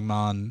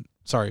Agamemnon.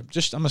 Sorry, I'm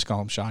just going to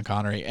call him Sean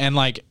Connery. And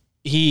like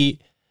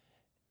he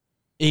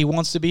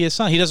wants to be his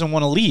son. He doesn't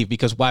want to leave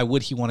because why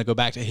would he want to go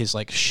back to his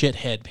like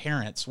shithead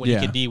parents when he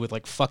could be with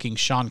like fucking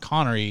Sean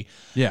Connery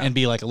and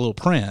be like a little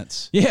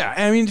prince? Yeah,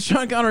 I mean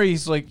Sean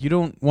Connery's like, you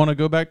don't want to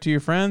go back to your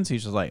friends?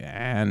 He's just like,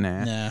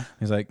 nah.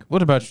 He's like,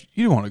 what about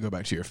you want to go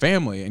back to your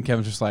family? And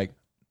Kevin's just like,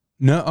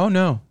 no,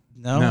 no,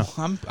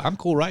 I'm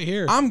cool right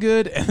here. I'm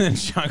good. And then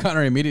Sean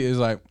Connery immediately is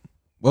like,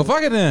 well,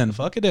 fuck it then.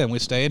 We're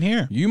staying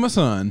here. You my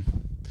son.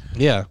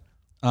 Yeah.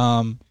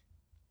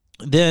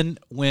 Then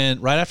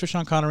right after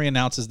Sean Connery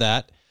announces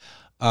that,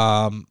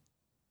 there's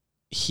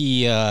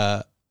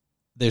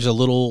a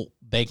little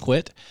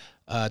banquet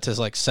to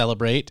like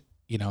celebrate,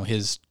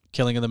 his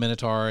killing of the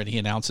Minotaur, and he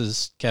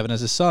announces Kevin as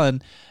his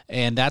son,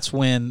 and that's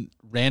when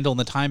Randall and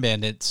the Time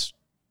Bandits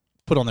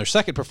put on their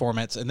second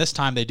performance, and this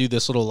time they do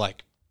this little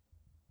like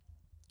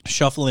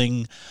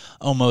shuffling,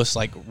 almost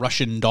like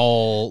Russian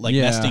doll, like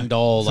nesting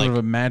doll, sort like of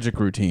a magic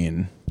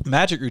routine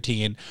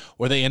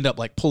where they end up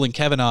like pulling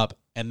Kevin up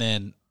and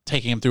then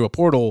taking him through a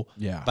portal.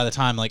 Yeah. By the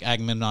time like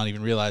Agamemnon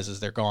even realizes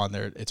they're gone,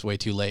 it's way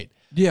too late.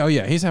 Yeah. Oh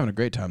yeah. He's having a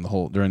great time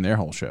during their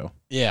whole show.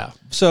 Yeah.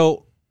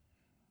 So,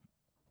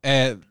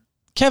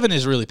 Kevin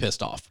is really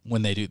pissed off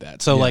when they do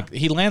that. So like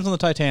he lands on the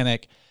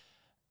Titanic,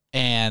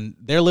 and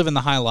they're living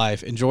the high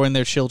life, enjoying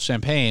their chilled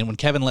champagne. When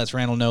Kevin lets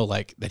Randall know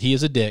like that he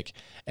is a dick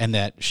and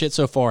that shit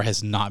so far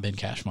has not been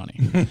cash money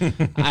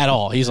at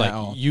all. He's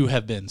like, you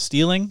have been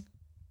stealing.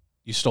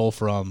 You stole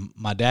from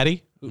my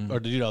daddy, or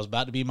the dude I was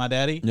about to be my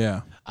daddy.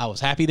 Yeah. I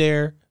was happy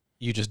there.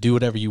 You just do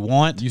whatever you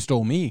want. You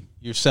stole me.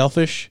 You're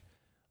selfish.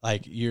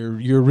 Like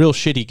you're a real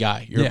shitty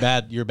guy. You're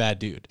a bad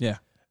dude. Yeah.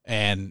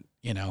 And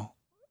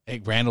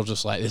Randall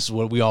just like, this is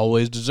what we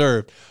always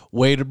deserved.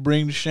 Way to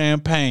bring the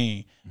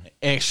champagne,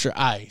 extra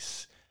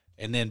ice,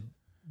 and then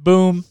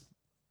boom,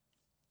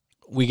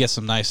 we get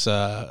some nice.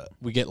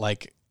 We get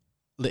like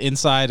the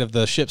inside of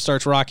the ship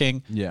starts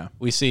rocking. Yeah.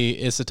 We see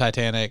it's the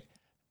Titanic.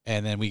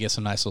 And then we get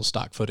some nice little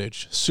stock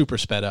footage, super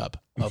sped up,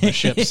 of the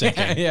ship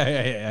sinking.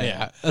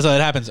 Yeah. So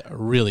it happens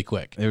really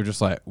quick. They were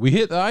just like, we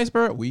hit the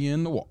iceberg, we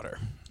in the water.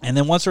 And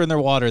then once they're in their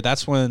water,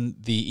 that's when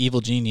the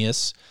evil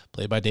genius,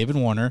 played by David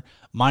Warner,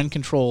 mind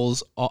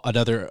controls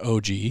another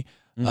OG,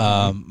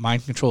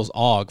 mind controls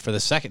Og for the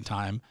second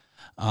time.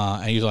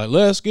 And he's like,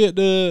 let's get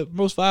the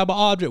most valuable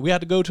object. We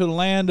have to go to the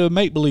land of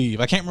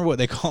make-believe. I can't remember what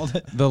they called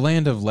it. The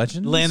land of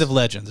legends? Land of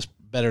legends. It's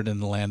better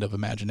than the land of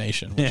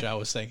imagination, which I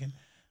was thinking.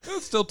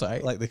 It's still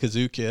tight. Like the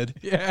Kazoo Kid.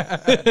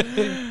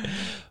 Yeah.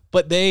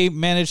 But they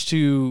managed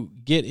to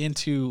get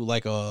into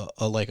like a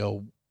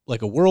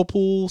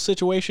whirlpool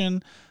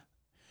situation.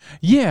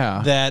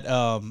 Yeah. That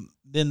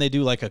then they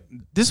do like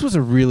this was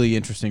a really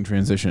interesting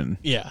transition.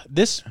 Yeah.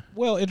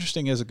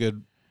 Interesting is a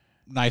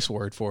nice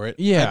word for it.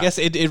 Yeah. I guess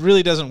it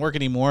really doesn't work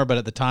anymore, but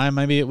at the time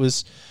maybe it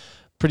was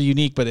pretty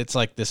unique, but it's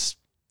like this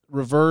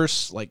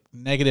reverse, like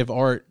negative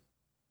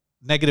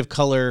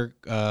color,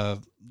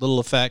 little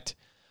effect.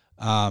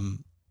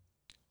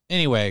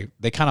 Anyway,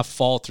 they kind of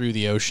fall through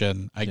the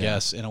ocean, I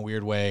guess, in a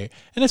weird way.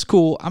 And it's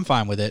cool. I'm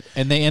fine with it.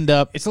 And they end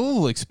up... It's a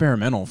little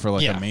experimental for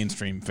like a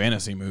mainstream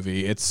fantasy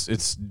movie.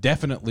 It's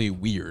definitely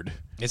weird.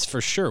 It's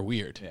for sure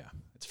weird. Yeah.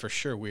 It's for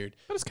sure weird.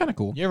 But it's kind of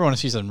cool. You ever want to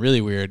see something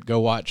really weird,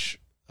 go watch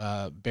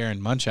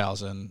Baron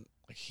Munchausen.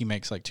 He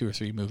makes like 2 or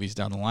 3 movies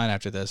down the line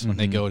after this when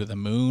they go to the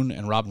moon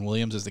and Robin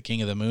Williams is the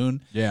king of the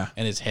moon. Yeah.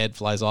 And his head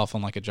flies off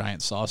on like a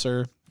giant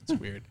saucer. It's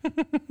weird.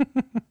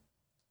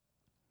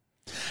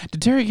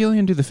 Did Terry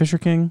Gilliam do The Fisher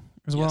King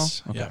as well?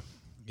 Yes. Okay. Yeah,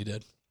 he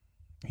did.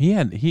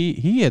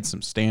 He had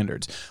some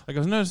standards. Like I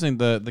was noticing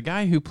the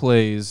guy who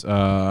plays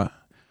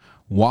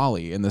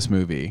Wally in this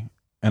movie,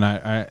 and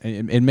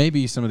it may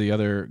be some of the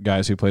other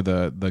guys who play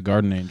the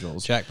Garden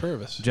Angels. Jack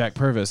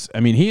Purvis. I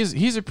mean,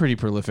 he's a pretty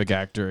prolific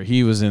actor.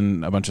 He was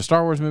in a bunch of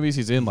Star Wars movies.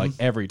 He's in like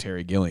every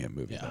Terry Gilliam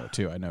movie though,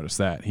 too. I noticed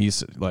that.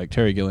 He's like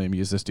Terry Gilliam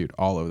used this dude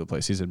all over the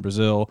place. He's in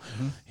Brazil.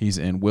 He's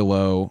in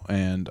Willow,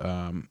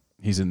 and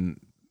he's in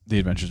The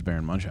Adventures of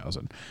Baron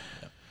Munchausen.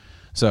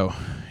 So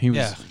he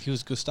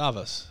was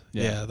Gustavus.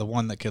 Yeah, the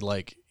one that could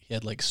like he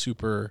had like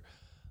super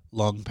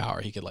lung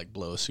power. He could like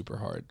blow super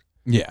hard.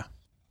 Yeah.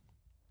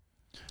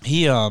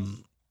 He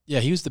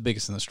was the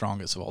biggest and the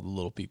strongest of all the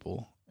little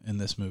people in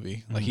this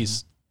movie. Like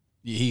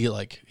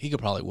he could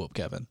probably whoop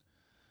Kevin.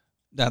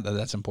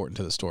 That's important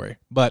to the story.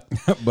 But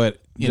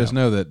just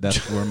know that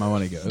that's where my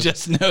money goes.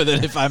 Just know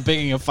that if I'm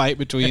picking a fight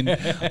between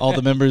all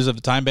the members of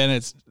the Time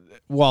Bandits,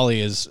 Wally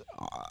is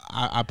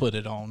I put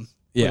it on.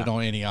 Put it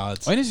on any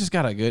odds. And he's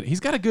got a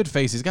good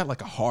face. He's got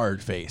like a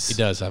hard face. He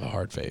does have a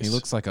hard face. He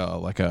looks like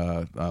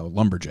a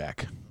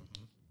lumberjack.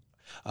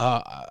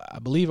 I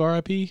believe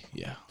R.I.P.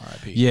 Yeah,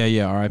 R.I.P.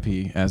 Yeah,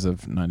 R.I.P. as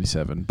of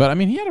 97. But I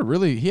mean, he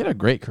had a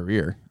great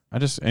career. I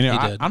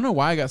don't know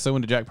why I got so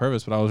into Jack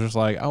Purvis, but I was just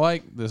like, I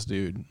like this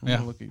dude.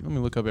 Let me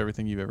look up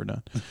everything you've ever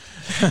done.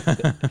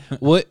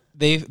 What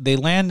they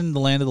land in the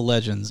land of the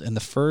legends, and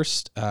the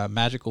first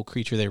magical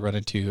creature they run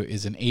into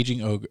is an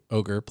aging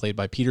ogre played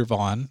by Peter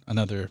Vaughn,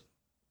 another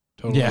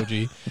total OG.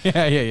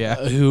 Yeah.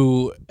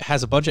 Who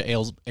has a bunch of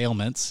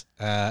ailments,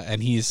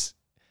 and he's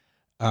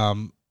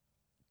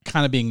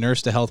kind of being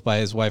nursed to health by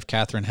his wife,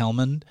 Catherine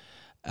Hellman,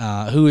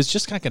 who is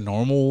just like a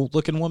normal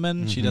looking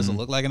woman. She doesn't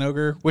look like an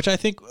ogre, which I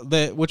think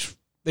which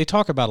they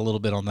talk about a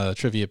little bit on the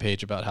trivia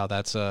page about how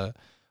that's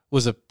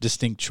was a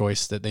distinct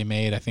choice that they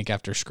made. I think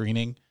after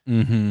screening,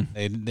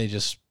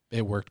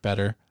 it worked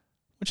better,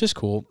 which is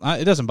cool.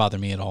 It doesn't bother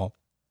me at all.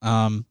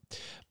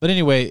 But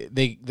anyway,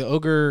 the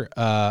ogre,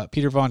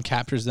 Peter Vaughn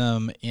captures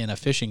them in a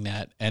fishing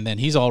net, and then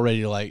he's all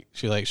ready to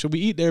she's like, should we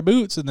eat their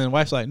boots? And then the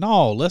wife's like,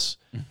 no, let's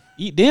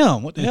eat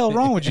them. What the hell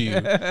wrong with you?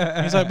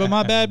 And he's like, but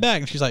my bad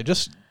back. And she's like,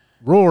 just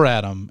roar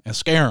at them and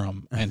scare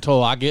them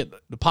until I get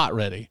the pot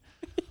ready.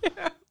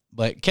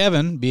 But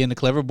Kevin, being the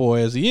clever boy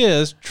as he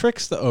is,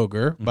 tricks the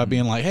ogre by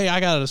being like, hey, I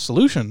got a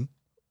solution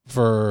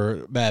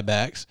for bad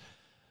backs.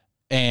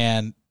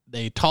 And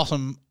they toss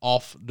him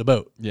off the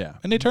boat. Yeah.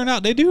 And they turn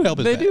out they do help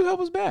his back. They do help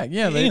his back.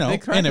 Yeah. They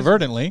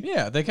inadvertently.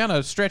 They kind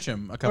of stretch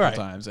him a couple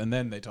times, and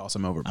then they toss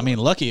him overboard. I mean,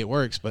 lucky it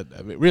works, but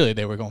really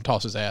they were going to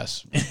toss his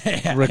ass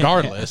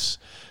regardless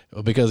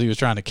because he was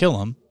trying to kill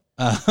him.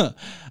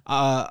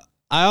 I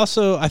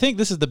think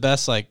this is the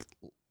best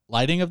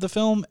lighting of the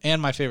film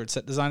and my favorite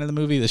set design of the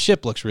movie. The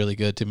ship looks really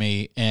good to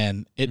me,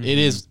 and it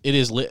is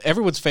lit.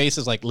 Everyone's face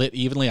is lit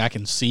evenly. I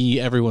can see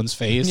everyone's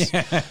face,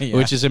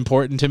 which is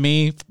important to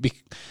me.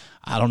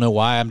 I don't know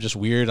why. I'm just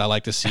weird. I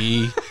like to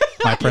see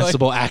my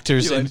principal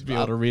actors and be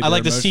able to read. I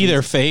like to see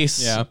their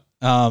face. Yeah.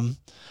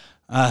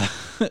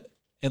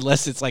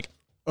 Unless it's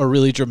a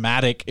really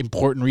dramatic,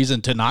 important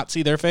reason to not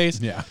see their face.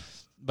 Yeah.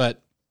 But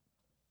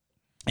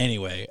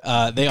anyway,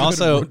 they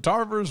also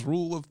Tarver's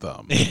rule of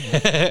thumb.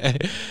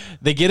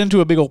 They get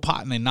into a big old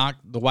pot and they knock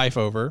the wife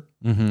over.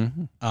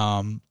 Mm-hmm.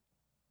 And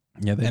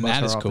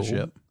that is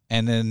cool.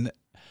 And then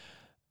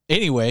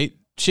anyway,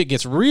 shit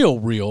gets real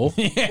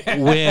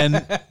when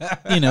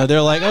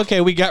they're like,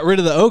 okay, we got rid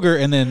of the ogre,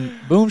 and then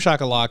boom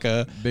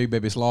shakalaka, big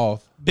baby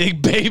sloth,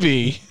 big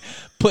baby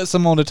puts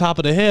them on the top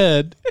of the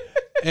head,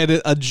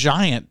 and a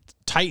giant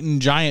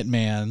giant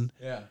man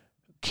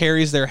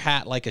carries their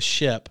hat like a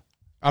ship.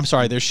 I'm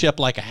sorry, their ship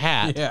like a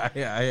hat.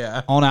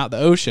 Yeah. On out the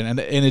ocean, and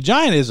the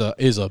giant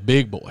is a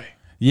big boy.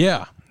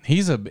 Yeah.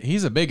 He's a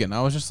big one.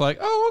 I was just like,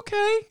 oh,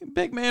 okay,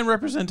 big man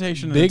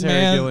representation in the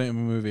Terry Gilliam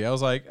movie. I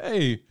was like,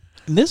 hey,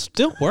 this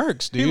still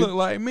works, dude. He look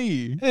like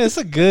me. Yeah, it's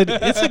a good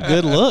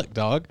look,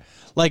 dog.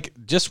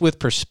 Just with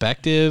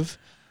perspective,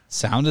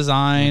 sound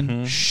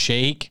design,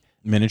 shake,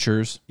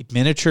 miniatures,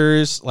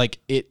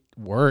 it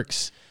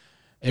works.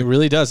 It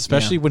really does,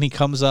 especially when he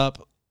comes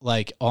up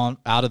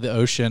out of the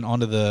ocean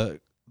onto the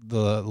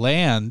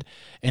land,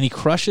 and he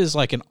crushes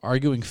an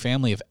arguing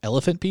family of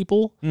elephant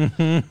people,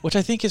 which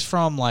I think is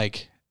from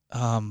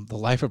The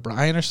Life of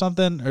Brian or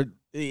something, or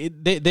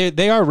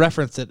they are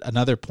referenced at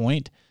another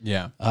point,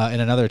 in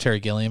another Terry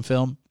Gilliam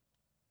film.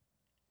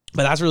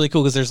 But that's really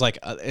cool because there's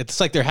it's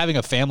they're having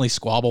a family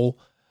squabble,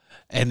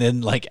 And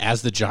then, like,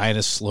 as the giant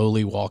is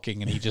slowly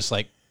walking, and he just,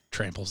 like,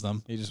 tramples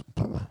them. He just...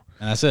 And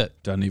that's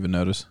it. Doesn't even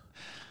notice.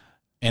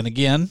 And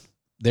again,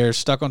 they're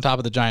stuck on top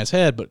of the giant's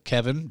head, but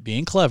Kevin,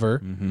 being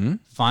clever,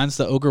 finds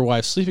the ogre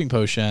wife's sleeping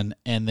potion,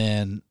 and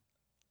then,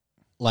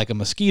 like a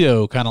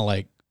mosquito, kind of,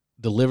 like,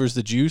 delivers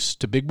the juice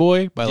to Big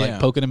Boy by, like,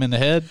 poking him in the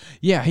head.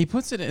 Yeah, he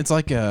puts it... It's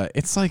like a...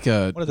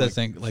 What is that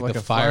thing? Like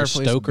a fire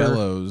stoker?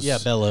 Bellows. Yeah,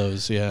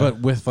 bellows, yeah.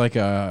 But with, like,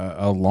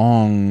 a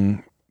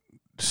long...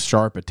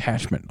 sharp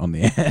attachment on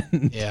the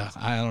end. Yeah,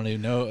 I don't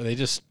even know.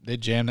 They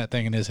jammed that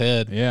thing in his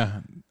head. Yeah,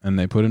 and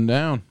they put him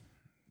down.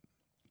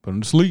 Put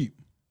him to sleep.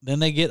 Then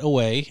they get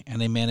away, and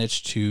they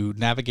manage to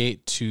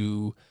navigate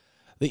to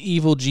the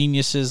evil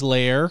genius's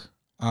lair.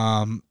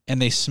 And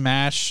they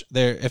smash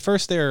at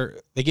first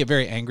they get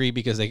very angry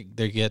because they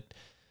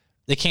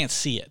can't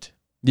see it.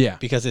 Yeah.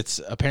 Because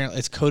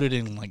it's coated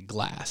in, like,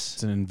 glass.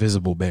 It's an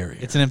invisible barrier.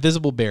 It's an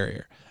invisible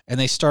barrier. And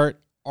they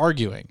start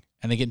arguing,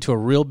 and they get into a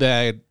real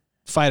bad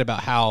fight about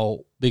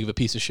how big of a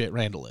piece of shit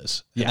Randall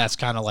is. And that's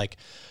kind of like,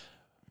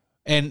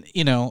 and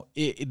you know,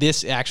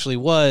 this actually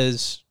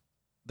was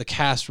the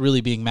cast really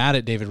being mad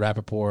at David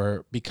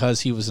Rappaport because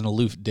he was an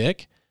aloof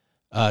dick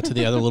to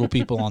the other little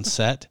people on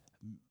set,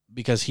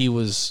 because he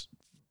was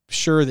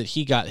sure that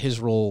he got his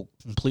role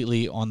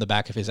completely on the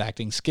back of his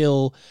acting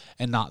skill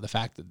and not the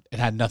fact that it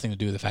had nothing to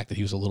do with the fact that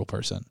he was a little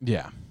person.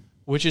 Yeah.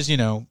 Which is, you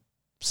know,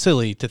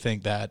 silly to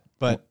think that,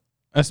 but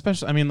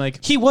especially, I mean,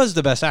 like, he was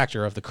the best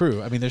actor of the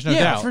crew. I mean, there's no doubt.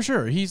 Yeah, for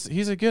sure. He's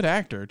a good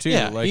actor too.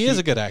 Yeah, like, he is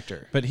a good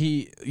actor. But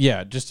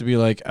just to be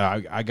like,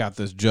 I got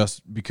this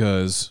just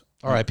because.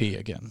 R.I.P.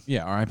 again.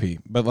 Yeah, R.I.P.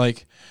 But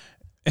like,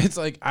 it's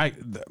like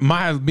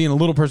my being a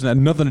little person had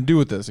nothing to do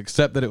with this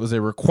except that it was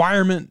a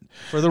requirement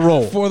for the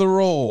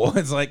role.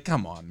 It's like,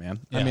 come on, man.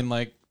 Yeah. I mean,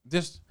 like,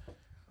 just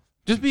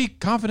be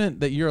confident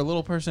that you're a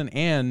little person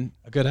and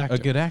a good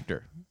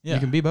actor. Yeah,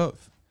 you can be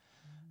both.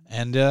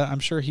 And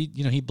I'm sure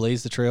he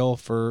blazed the trail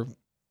for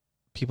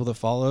people that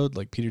followed,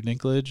 like Peter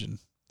Dinklage, and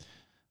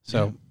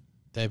so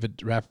David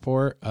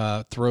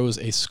Rappaport throws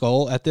a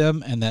skull at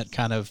them, and that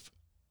kind of,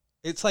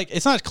 it's like,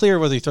 it's not clear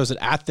whether he throws it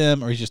at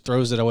them or he just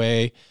throws it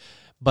away,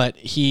 but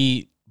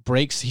he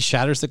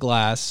shatters the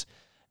glass,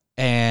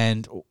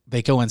 and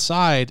they go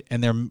inside,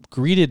 and they're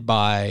greeted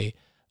by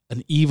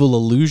an evil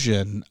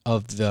illusion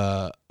of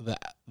the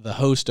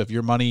host of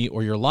Your Money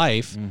or Your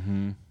Life,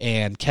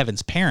 and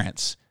Kevin's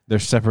parents. They're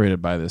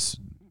separated by this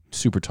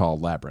super tall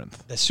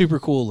labyrinth. The super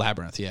cool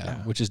labyrinth,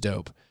 which is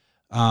dope.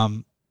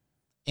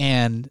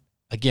 And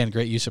again,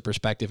 great use of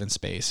perspective and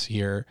space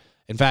here.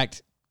 In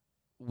fact,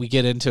 we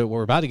get into what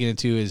we're about to get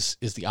into is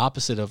the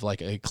opposite of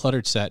like a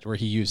cluttered set where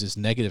he uses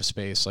negative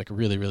space like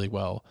really, really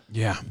well.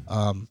 Yeah.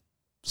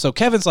 So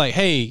Kevin's like,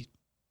 hey,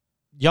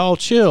 y'all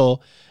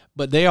chill,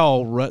 but they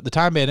all, the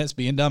time bandits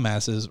being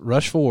dumbasses,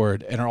 rush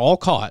forward and are all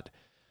caught.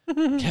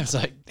 Kevin's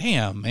like,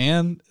 damn,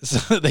 man.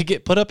 So they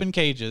get put up in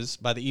cages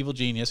by the evil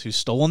genius who's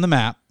stolen the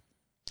map.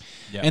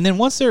 Yep. And then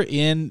once they're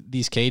in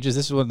these cages,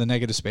 this is one of the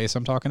negative space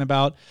I'm talking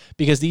about,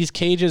 because these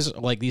cages,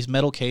 like these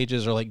metal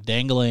cages, are like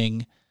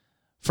dangling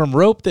from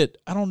rope that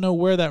I don't know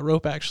where that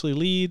rope actually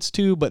leads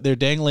to, but they're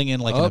dangling in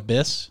like an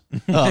abyss.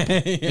 Up.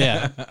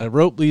 Yeah. A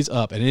rope leads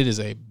up, and it is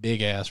a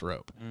big ass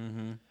rope.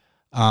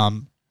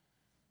 I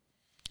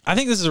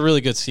think this is a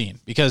really good scene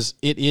because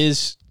it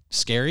is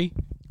scary.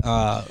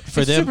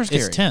 For them,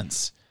 it's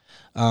tense.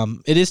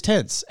 It is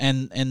tense,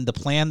 and the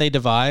plan they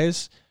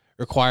devise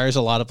requires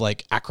a lot of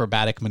like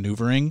acrobatic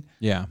maneuvering.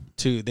 Yeah.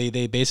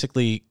 They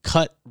basically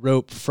cut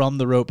rope from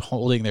the rope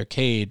holding their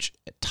cage,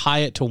 tie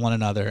it to one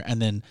another,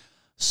 and then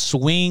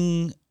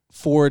swing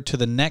forward to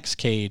the next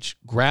cage,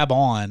 grab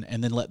on,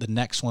 and then let the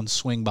next one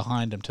swing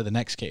behind them to the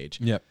next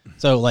cage. Yep.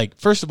 So like,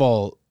 first of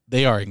all,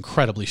 they are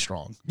incredibly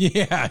strong.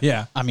 Yeah,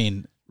 yeah. I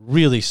mean,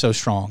 really so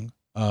strong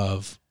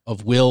of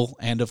will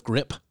and of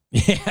grip.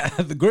 Yeah,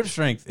 the grip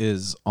strength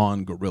is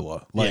on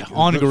gorilla. Like, yeah,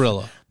 on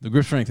gorilla. The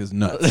grip strength is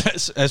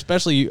nuts.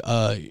 Especially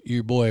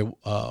your boy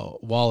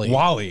Wally.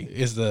 Wally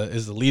is the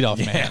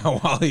leadoff man.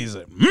 Wally's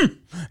like,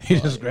 he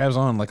just grabs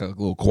on like a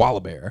little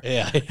koala bear.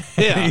 Yeah,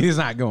 yeah. He's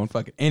not going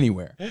fucking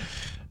anywhere.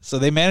 So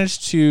they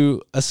managed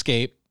to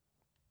escape,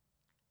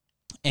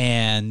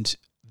 and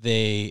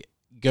they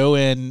go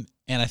in,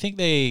 and I think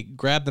they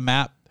grab the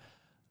map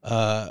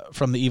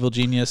from the evil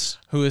genius,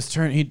 who is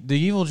the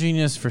evil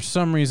genius for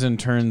some reason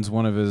turns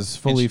one of his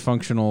fully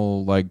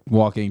functional, like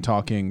walking,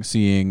 talking,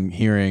 seeing,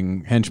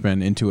 hearing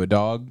henchmen into a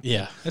dog.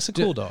 Yeah, it's a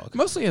cool dog.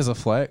 Mostly as a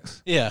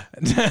flex. Yeah,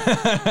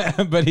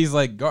 but he's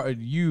like, guard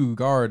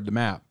the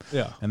map.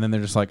 Yeah, and then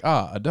they're just like,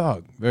 a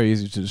dog, very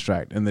easy to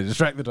distract, and they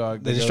distract the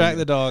dog. They distract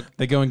the dog.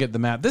 They go and get the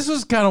map. This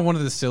was kind of one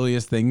of the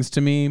silliest things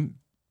to me.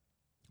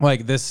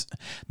 Like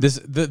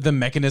the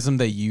mechanism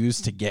they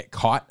use to get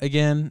caught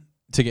again.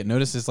 To get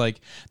noticed is like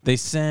they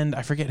send,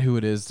 I forget who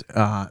it is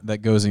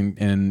that goes in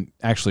and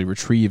actually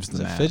retrieves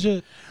the map.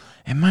 Fidget?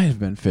 It might have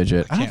been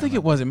Fidget. I don't think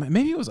it was.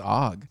 Maybe it was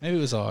Og. Maybe it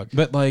was Og.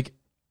 But like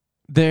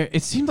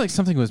it seemed like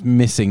something was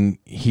missing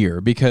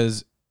here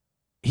because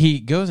he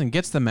goes and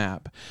gets the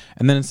map,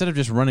 and then instead of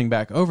just running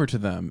back over to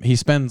them, he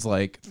spends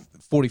like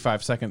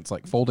 45 seconds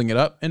like folding it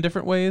up in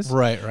different ways.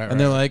 Right. And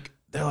they're like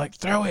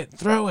throw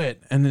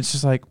it. And it's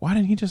just like, why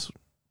didn't he just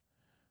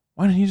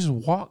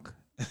walk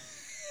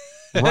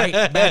right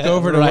back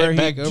over to where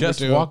he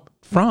just walked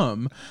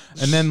from?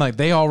 And then like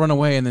they all run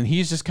away, and then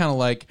he's just kind of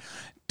like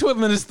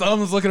twiddling his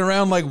thumbs, looking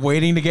around, like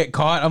waiting to get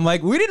caught. I'm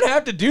like, we didn't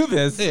have to do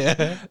this.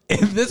 Yeah.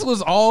 If this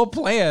was all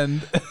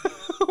planned,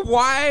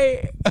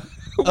 why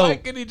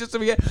couldn't he just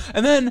be?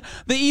 And then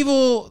the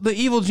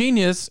evil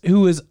genius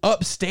who is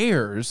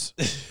upstairs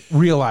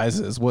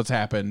realizes what's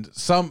happened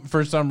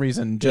for some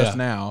reason just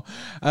now.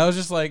 I was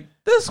just like,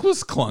 this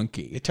was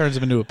clunky. It turns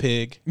him into a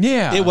pig.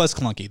 Yeah. It was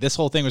clunky. This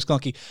whole thing was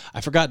clunky.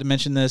 I forgot to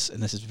mention this,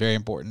 and this is very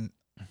important.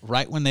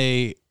 Right when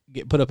they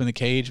get put up in the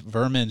cage,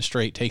 Vermin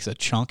straight takes a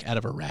chunk out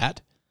of a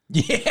rat.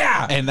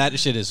 Yeah. And that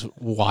shit is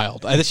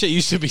wild. That shit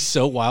used to be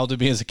so wild to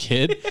me as a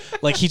kid.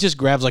 Like, he just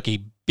grabs like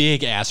a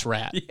big ass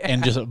rat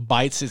and just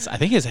bites I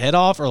think his head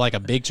off, or like a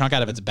big chunk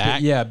out of its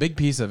back. Yeah, a big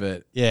piece of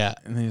it. Yeah.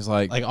 And then he's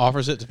like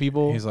offers it to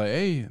people. He's like,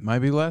 hey, it might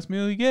be the last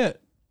meal you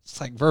get. It's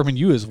like, Vermin,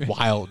 you is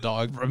wild,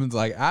 dog. Vermin's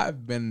like,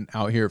 I've been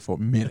out here for a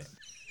minute.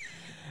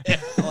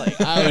 Like,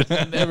 I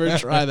would never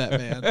try that,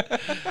 man.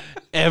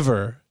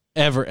 Ever.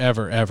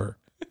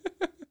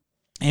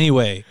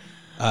 Anyway,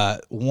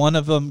 one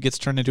of them gets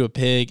turned into a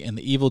pig, and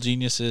the evil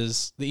genius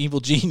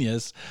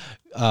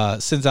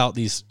sends out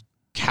these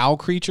cow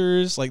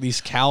creatures, like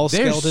these cow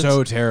skeletons. They're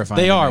so terrifying.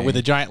 They are, with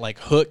a giant like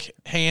hook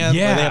hand.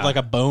 Yeah. They have like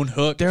a bone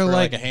hook. They're for,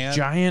 like a hand.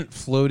 giant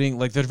floating,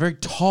 like they're very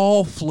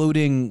tall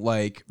floating,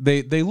 like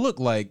they look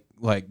like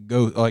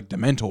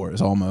Dementors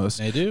almost.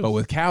 They do. But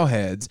with cow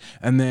heads.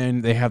 And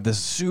then they have this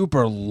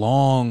super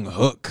long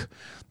hook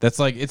that's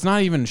like, it's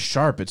not even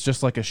sharp. It's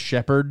just like a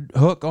shepherd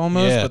hook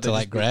almost. Yeah, but to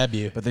like grab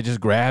you. But they just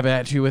grab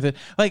at you with it.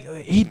 Like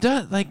he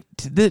does, like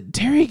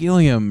Terry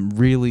Gilliam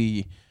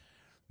really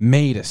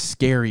made a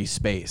scary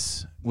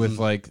space with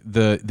like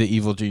the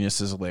evil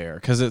genius's lair,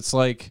 because it's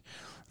like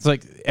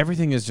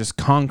everything is just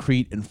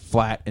concrete and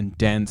flat and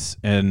dense,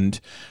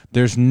 and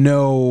there's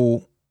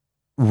no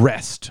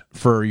rest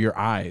for your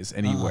eyes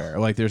anywhere.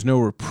 Like there's no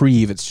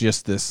reprieve. It's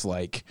just this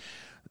like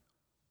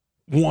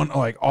one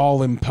like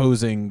all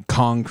imposing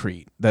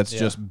concrete that's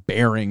just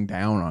bearing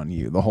down on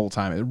you the whole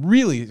time.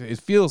 It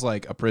feels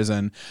like a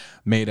prison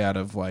made out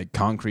of like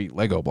concrete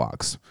Lego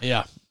blocks.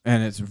 Yeah.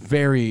 And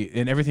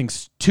and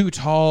everything's too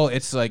tall.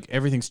 It's like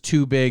everything's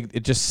too big.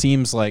 It just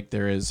seems like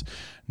there is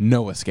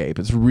no escape.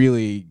 He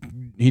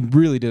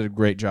really did a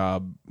great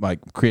job like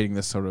creating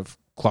this sort of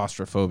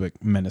claustrophobic,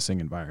 menacing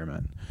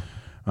environment.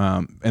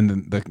 And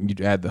then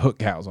you add the hook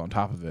cows on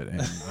top of it,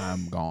 and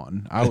I'm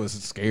gone. I was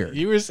scared.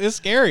 It's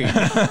scary,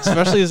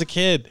 especially as a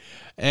kid.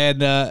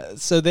 And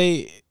so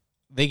they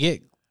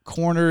get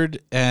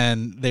cornered,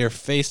 and they're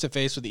face to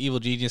face with the evil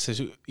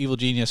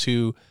genius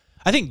who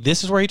I think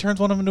this is where he turns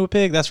one of them into a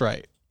pig. That's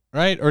right?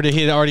 Or did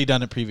he had already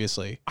done it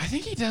previously? I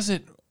think he does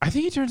it. I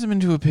think he turns him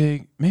into a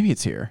pig. Maybe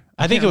it's here.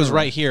 I think it was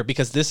right here,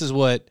 because this is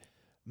what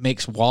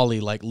makes Wally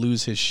like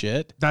lose his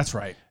shit. That's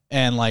right.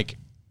 And like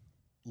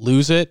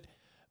lose it.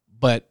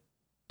 But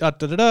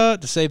to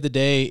save the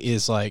day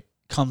is like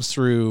comes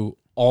through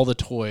all the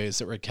toys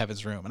that were in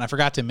Kevin's room. And I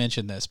forgot to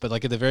mention this, but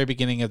like at the very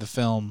beginning of the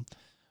film,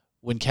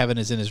 when Kevin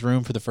is in his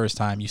room for the first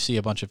time, you see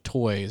a bunch of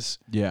toys.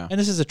 Yeah. And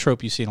this is a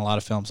trope you see in a lot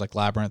of films, like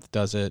Labyrinth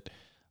does it.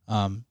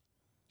 And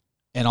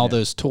all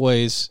those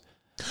toys.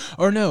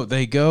 Or no,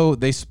 they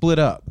split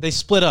up. They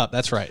split up.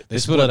 That's right. They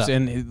split up.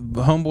 And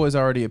Homeboy's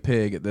already a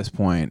pig at this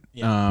point.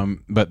 Yeah.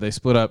 But they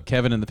split up.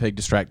 Kevin and the pig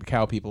distract the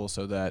cow people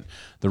so that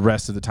the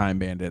rest of the Time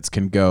Bandits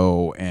can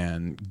go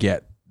and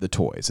get the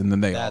toys. And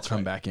then they all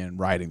come back in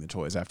riding the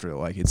toys after,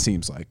 like, it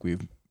seems like we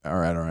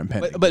are at our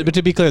impending. But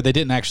to be clear, they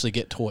didn't actually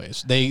get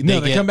toys. They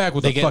come back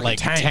with like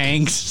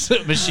tanks,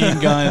 machine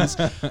guns,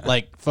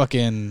 like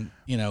fucking,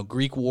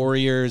 Greek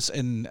warriors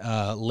and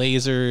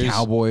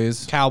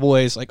lasers,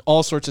 cowboys, like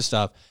all sorts of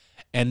stuff.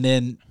 And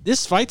then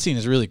this fight scene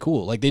is really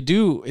cool. Like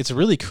it's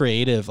really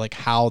creative, like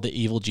how the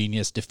evil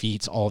genius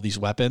defeats all these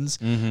weapons.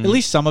 Mm-hmm. At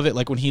least some of it,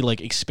 like when he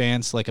like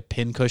expands like a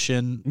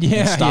pincushion,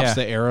 and stops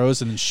the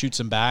arrows and then shoots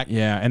them back.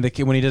 Yeah, and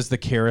when he does the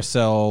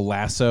carousel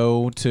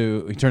lasso,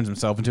 he turns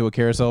himself into a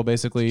carousel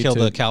basically to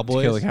kill the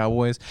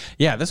cowboys.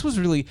 Yeah, this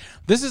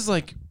is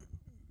like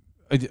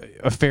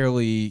a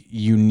fairly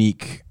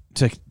unique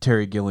to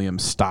Terry Gilliam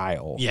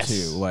style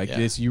too. Like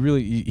this,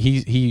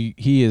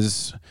 he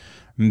is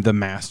the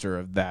master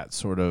of that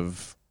sort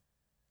of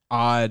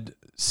odd,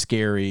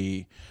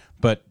 scary,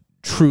 but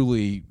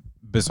truly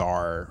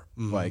bizarre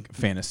like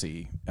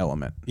fantasy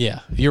element.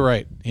 Yeah, you're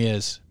right. He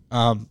is.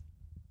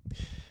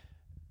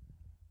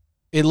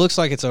 It looks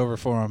like it's over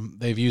for him.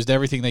 They've used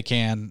everything they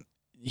can.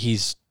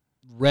 He's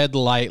red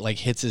light like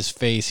hits his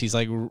face. He's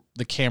like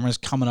the camera's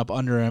coming up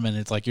under him, and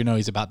it's like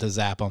he's about to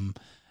zap him,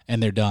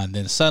 and they're done.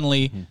 Then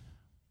suddenly,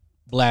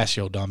 blast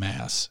your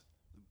dumbass.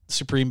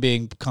 Supreme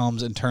Being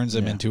comes and turns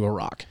him into a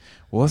rock.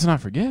 Well, let's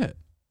not forget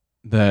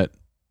that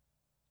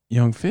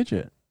young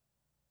Fidget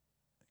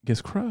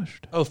gets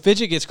crushed. Oh,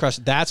 Fidget gets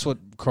crushed. That's what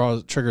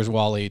triggers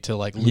Wally to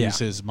like lose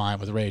his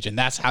mind with rage, and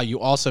that's how you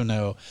also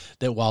know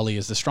that Wally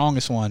is the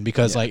strongest one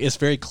because like it's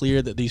very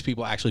clear that these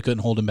people actually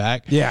couldn't hold him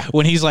back. Yeah,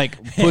 when he's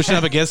like pushing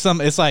up against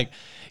them, it's like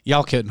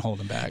y'all couldn't hold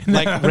him back.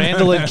 Like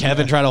Randall and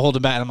Kevin try to hold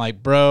him back, and I'm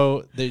like,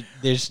 bro,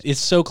 it's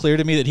so clear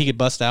to me that he could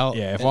bust out.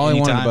 Yeah, if Wally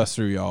wanted to bust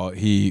through y'all,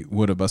 he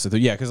would have busted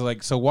through. Yeah, because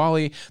like so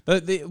Wally,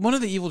 one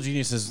of the evil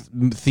geniuses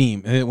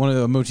theme, one of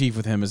the motif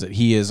with him is that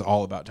he is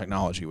all about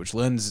technology, which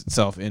lends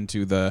itself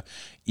into the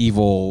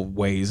evil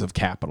ways of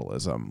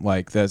capitalism.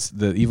 Like that's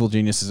the evil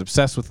genius is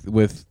obsessed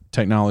with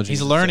technology.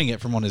 He's learning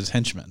it from one of his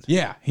henchmen.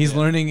 Yeah, he's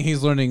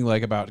learning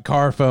like about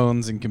car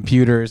phones and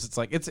computers. It's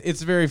like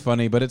it's very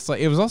funny, but it's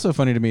like it was also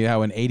funny to me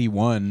how in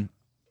 '81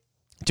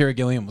 Terry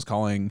Gilliam was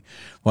calling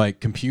like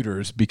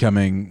computers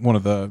becoming one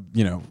of the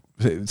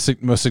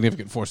most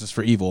significant forces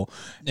for evil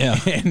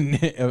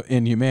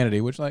in humanity,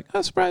 which like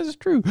I'm surprised is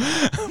true.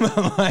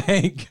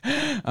 Like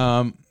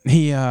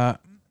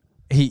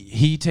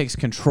he takes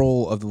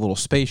control of the little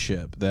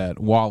spaceship that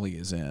Wally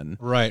is in.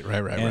 Right.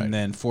 And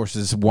then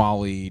forces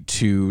Wally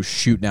to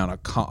shoot down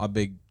a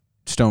big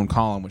stone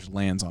column, which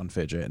lands on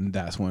Fidget, and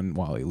that's when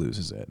Wally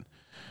loses it.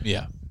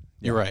 Yeah,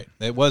 you're right.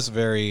 It was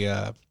very.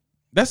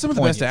 That's some of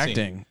the best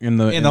acting in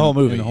the whole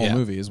movie. In the whole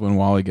movie is when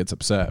Wally gets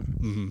upset.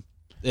 Mm-hmm.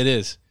 It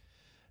is,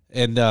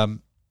 and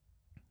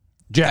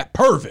Jack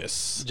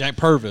Purvis,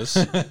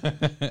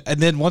 and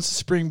then once the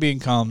Spring Being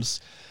comes.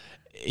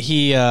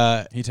 He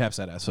taps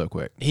that ass so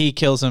quick. He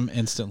kills him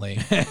instantly,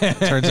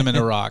 turns him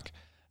into rock,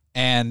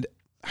 and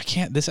I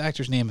can't. This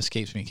actor's name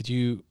escapes me. Could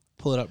you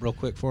pull it up real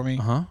quick for me?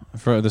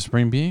 For the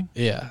Spring Being.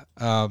 Yeah.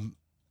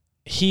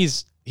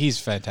 He's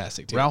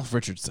fantastic too. Ralph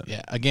Richardson.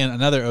 Yeah. Again,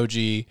 another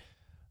OG,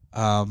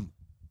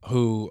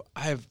 who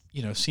I've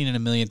seen in a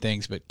million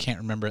things, but can't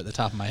remember at the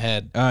top of my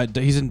head.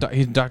 He's in Dr.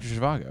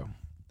 Zhivago.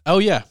 Oh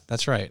yeah,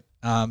 that's right.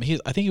 I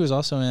think he was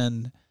also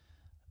in.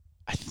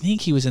 I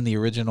think he was in the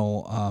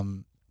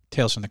original.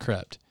 Tales from the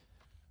Crypt,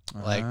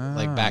 like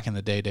back in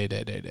the day,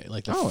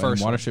 like the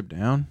first Watership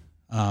Down.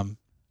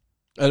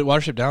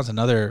 Watership Down's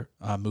another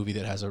movie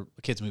that has a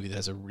kids movie that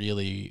has a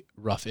really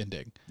rough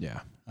ending.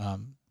 Yeah,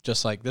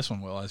 just like this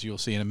one will, as you'll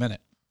see in a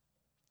minute.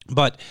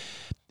 But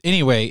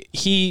anyway,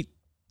 he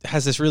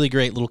has this really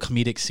great little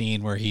comedic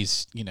scene where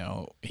he's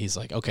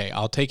like, okay,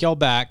 I'll take y'all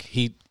back.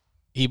 He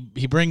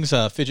brings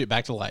Fidget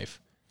back to life.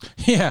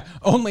 Yeah,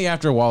 only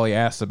after Wally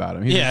asks about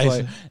him.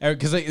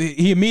 Because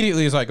he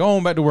immediately is like, "Oh,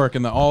 I'm back to work,"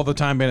 and all the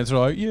time bandits are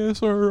like, "Yes,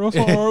 sir, I'm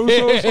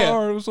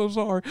sorry, I'm so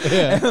sorry."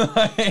 Yeah.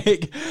 And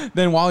like,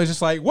 then Wally's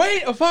just like,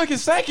 "Wait a fucking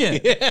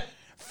second,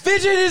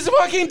 Fidget is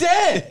fucking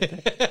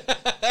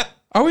dead."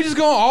 Are we just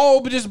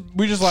going?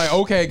 We just like,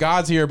 okay,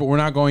 God's here, but we're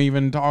not going to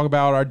even talk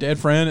about our dead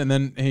friend. And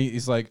then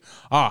he's like,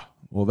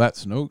 well,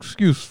 that's no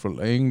excuse for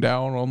laying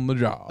down on the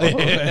job.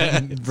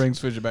 And brings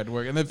Fidget back to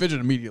work. And then Fidget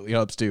immediately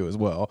helps too as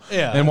well.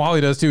 Yeah. And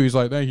Wally does too. He's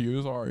like, thank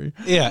you, sorry.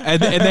 Yeah. And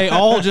they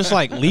all just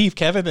like leave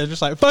Kevin. They're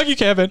just like, fuck you,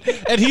 Kevin.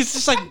 And he's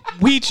just like,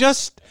 we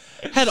just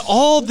had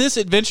all this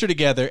adventure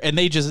together and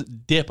they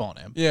just dip on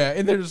him. Yeah.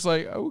 And they're just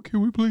like, oh,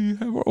 can we please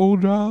have our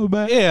old job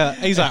back? Yeah.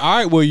 And he's like, all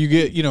right, well, you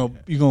get,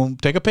 you're going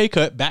to take a pay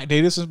cut,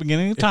 backdate this since the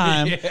beginning of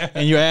time.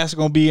 And your ass is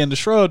going to be in the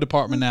Shrub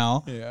department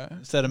now. Yeah.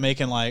 Instead of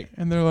making like.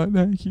 And they're like,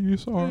 thank you,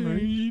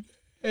 sorry.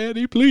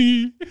 Eddie,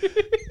 please.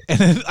 And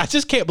then I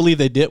just can't believe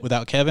they did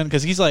without Kevin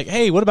because he's like,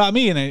 hey, what about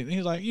me? And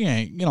he's like, you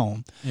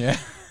ain't, Yeah.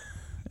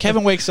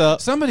 Kevin wakes up.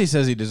 Somebody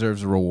says he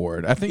deserves a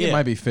reward. I think it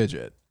might be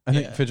Fidget. I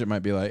think Fidget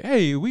might be like,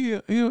 hey,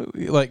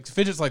 like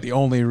Fidget's like the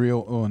only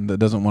real one that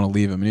doesn't want to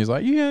leave him. And he's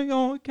like,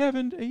 yeah,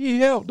 Kevin, he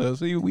helped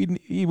us. We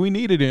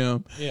needed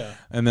him. Yeah.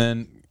 And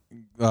then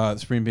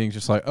Spring Being's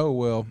just like, oh,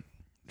 well,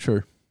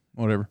 sure,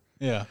 whatever.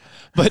 Yeah.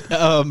 But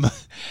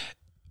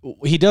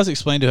he does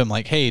explain to him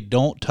like, hey,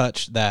 don't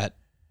touch that.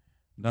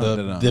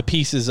 The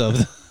pieces of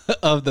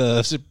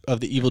the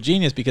evil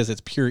genius because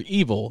it's pure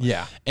evil.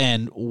 Yeah.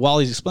 And while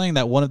he's explaining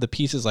that, one of the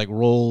pieces like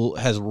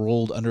has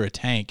rolled under a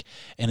tank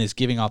and is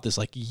giving off this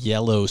like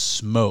yellow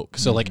smoke.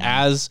 So like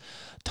as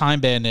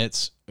time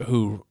bandits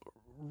who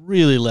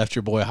really left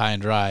your boy high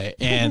and dry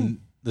and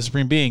the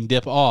Supreme Being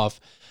dip off,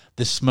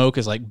 the smoke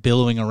is like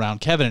billowing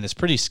around Kevin and it's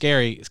pretty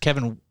scary. It's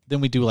Kevin.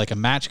 Then we do like a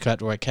match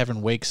cut where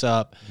Kevin wakes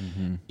up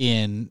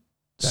in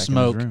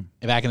smoke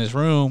back in his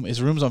room.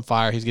 His room's on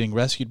fire. He's getting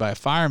rescued by a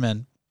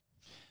fireman,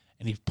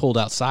 and he pulled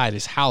outside.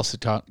 His house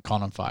had caught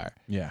on fire.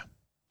 Yeah.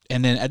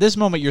 And then at this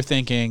moment, you're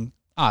thinking,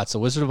 it's the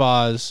Wizard of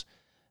Oz.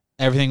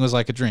 Everything was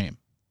like a dream.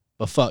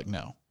 But fuck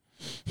no.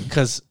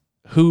 Because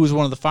who was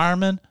one of the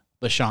firemen?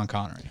 But Sean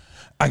Connery.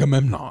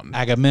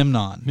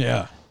 Agamemnon.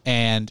 Yeah.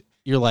 And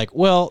you're like,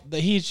 well,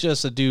 he's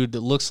just a dude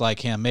that looks like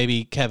him.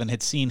 Maybe Kevin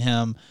had seen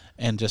him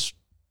and just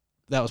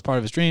that was part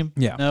of his dream.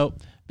 Yeah. No,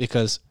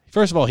 because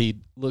first of all, he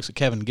looks at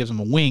Kevin and gives him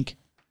a wink.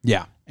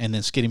 Yeah. And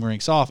then Skiddy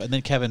winks off. And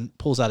then Kevin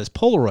pulls out his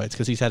Polaroids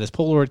because he's had his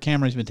Polaroid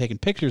camera. He's been taking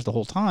pictures the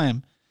whole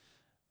time.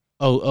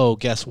 Oh,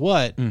 guess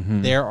what?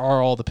 There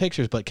are all the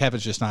pictures, but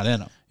Kevin's just not in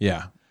them.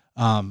 Yeah.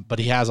 But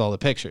he has all the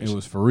pictures. It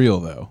was for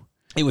real, though.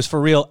 it was for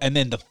real. And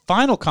then the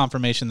final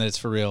confirmation that it's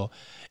for real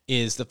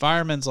is the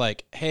fireman's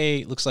like,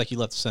 hey, looks like you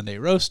left the Sunday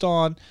roast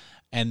on.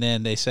 And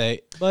then they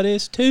say, but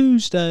it's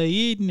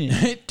Tuesday, isn't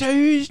it?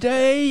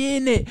 Tuesday,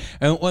 isn't it?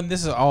 And when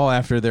this is all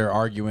after they're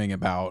arguing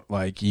about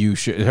like you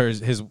should.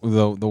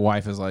 The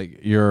wife is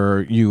like,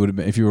 you would have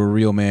been, if you were a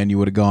real man, you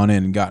would have gone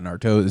in and gotten our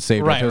toes,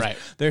 saved our toes. Right.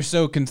 They're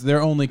so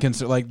they're only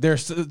concerned, like their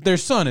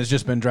son has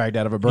just been dragged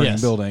out of a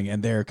burning building,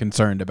 and they're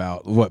concerned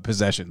about what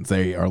possessions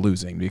they are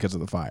losing because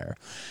of the fire.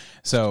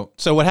 So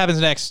what happens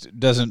next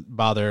doesn't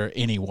bother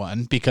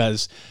anyone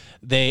because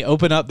they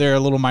open up their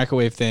little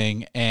microwave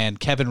thing and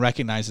Kevin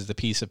recognizes the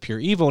piece of pure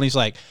evil and he's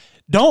like,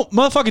 don't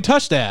motherfucking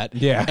touch that.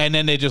 Yeah. And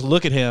then they just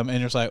look at him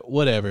and it's like,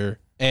 whatever.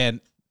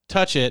 And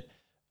touch it,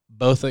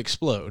 both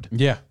explode.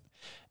 Yeah.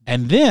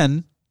 And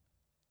then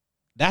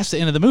that's the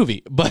end of the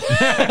movie. But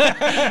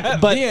the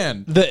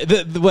end.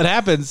 The what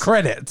happens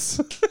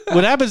credits.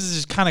 What happens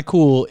is kind of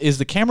cool is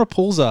the camera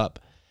pulls up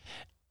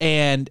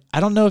and I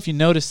don't know if you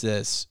notice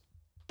this,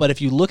 but if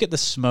you look at the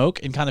smoke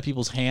in kind of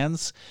people's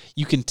hands,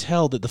 you can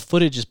tell that the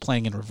footage is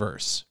playing in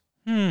reverse.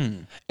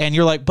 And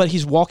you're like, but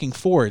he's walking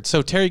forward.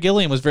 So Terry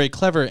Gilliam was very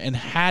clever and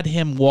had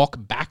him walk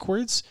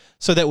backwards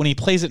so that when he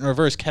plays it in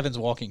reverse, Kevin's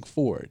walking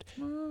forward.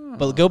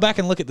 But go back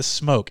and look at the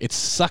smoke. It's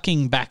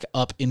sucking back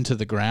up into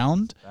the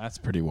ground. That's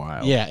pretty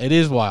wild. Yeah, it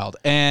is wild.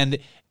 And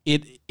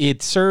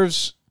it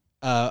serves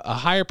a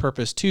higher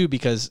purpose too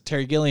because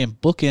Terry Gilliam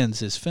bookends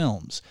his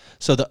films.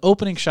 So the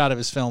opening shot of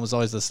his film is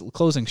always this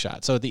closing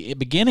shot. So at the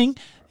beginning,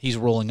 he's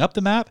rolling up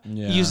the map.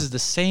 Yeah. He uses the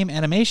same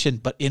animation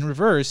but in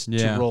reverse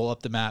to roll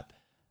up the map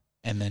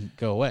and then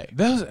go away.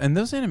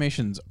 Those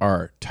animations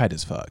are tight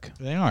as fuck.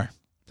 They are.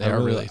 They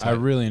are really tight. I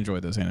really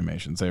enjoyed those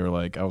animations. They were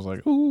like, I was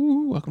like,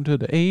 ooh, welcome to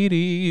the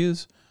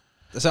 80s.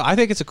 So I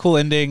think it's a cool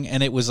ending,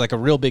 and it was like a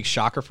real big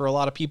shocker for a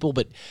lot of people,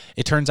 but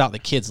it turns out the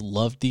kids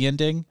loved the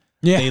ending.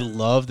 Yeah. They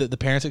love that the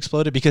parents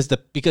exploded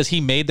because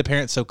he made the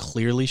parents so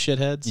clearly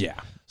shitheads. Yeah.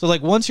 So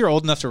like once you're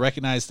old enough to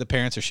recognize the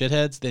parents are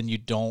shitheads, then you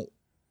don't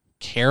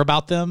care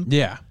about them.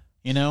 Yeah.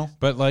 You know?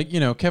 But like,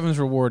 Kevin's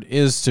reward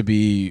is to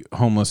be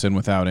homeless and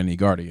without any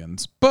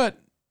guardians. But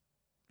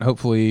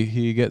hopefully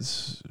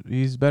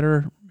he's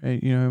better.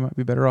 He might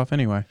be better off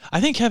anyway.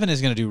 I think Kevin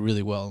is going to do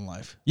really well in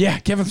life. Yeah,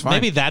 Kevin's fine.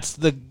 Maybe that's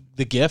the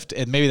gift,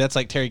 and maybe that's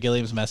like Terry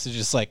Gilliam's message.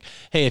 It's like,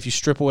 hey, if you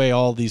strip away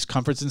all these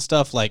comforts and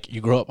stuff, like you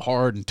grow up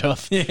hard and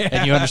tough,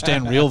 and you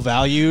understand real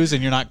values,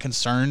 and you're not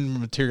concerned with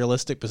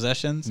materialistic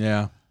possessions.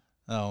 Yeah.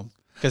 Oh,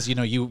 because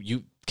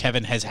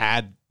Kevin has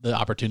had the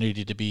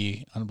opportunity to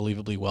be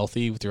unbelievably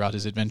wealthy throughout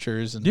his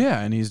adventures,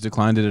 and he's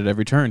declined it at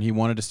every turn. He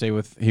wanted to stay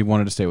with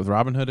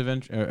Robin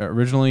Hood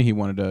originally. He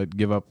wanted to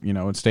give up,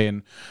 and stay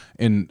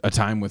in a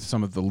time with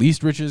some of the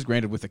least riches,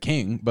 granted with the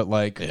king, but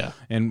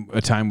in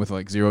a time with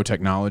like zero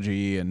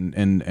technology and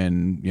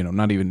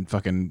not even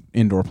fucking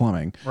indoor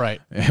plumbing,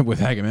 right?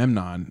 With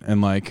Agamemnon,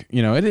 and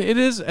it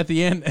is at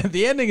the end.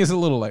 The ending is a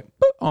little like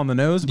on the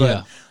nose, but.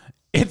 Yeah.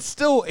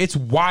 It's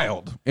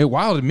wild. It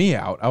wilded me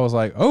out. I was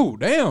like, oh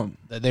damn,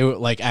 that they were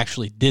like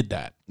actually did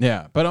that.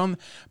 Yeah, but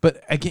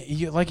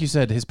again, like you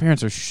said, his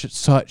parents are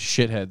such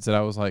shitheads that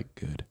I was like,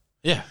 good.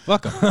 Yeah,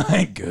 fuck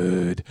them.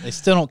 Good. They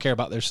still don't care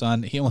about their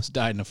son. He almost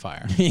died in a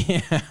fire.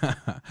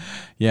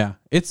 Yeah.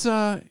 It's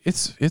a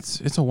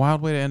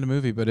wild way to end a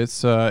movie, but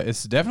it's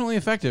definitely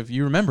effective.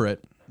 You remember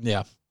it.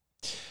 Yeah.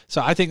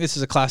 So I think this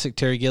is a classic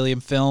Terry Gilliam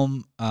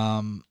film.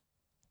 The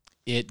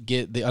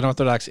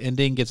unorthodox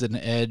ending gives it an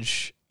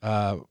edge.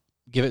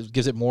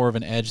 Gives it more of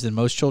an edge than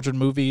most children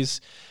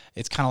movies.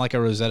 It's kind of like a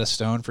Rosetta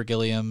Stone for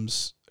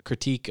Gilliam's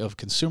critique of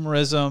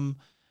consumerism,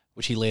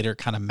 which he later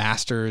kind of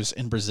masters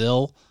in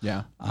Brazil.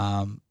 Yeah.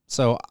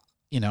 So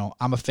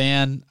I'm a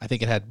fan. I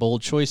think it had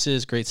bold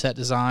choices, great set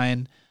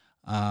design,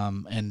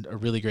 and a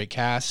really great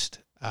cast.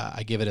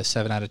 I give it a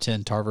 7 out of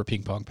 10 Tarver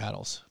ping pong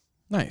paddles.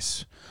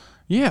 Nice.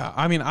 Yeah,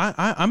 I mean,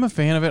 I'm a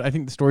fan of it. I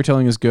think the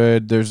storytelling is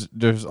good. There's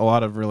a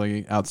lot of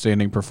really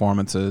outstanding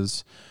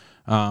performances.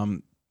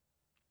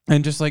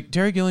 And just like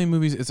Terry Gilliam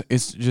movies,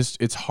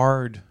 it's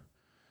hard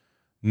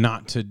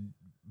not to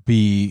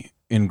be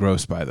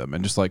engrossed by them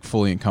and just like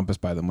fully encompassed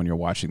by them when you're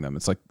watching them.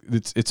 It's like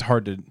it's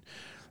hard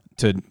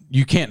to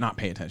you can't not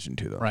pay attention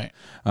to them. Right.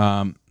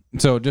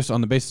 So just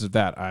on the basis of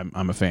that,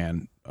 I'm a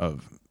fan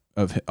of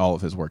all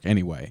of his work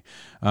anyway.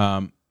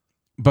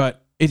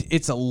 But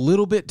it's a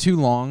little bit too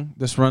long.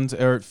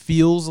 It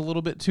feels a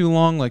little bit too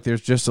long. Like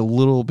there's just a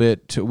little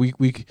bit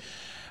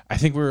I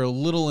think we're a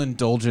little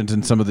indulgent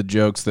in some of the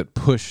jokes that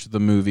push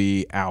the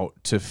movie out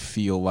to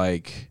feel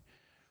like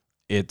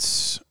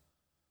it's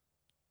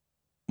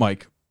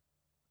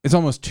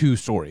almost two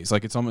stories.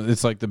 Like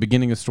it's like the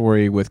beginning of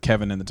story with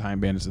Kevin and the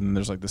Time Bandits, and then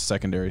there's like the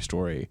secondary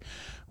story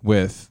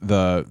with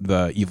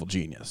the evil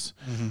genius.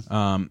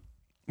 Mm-hmm.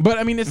 But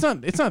I mean, it's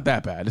not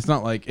that bad. It's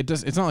not like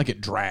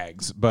it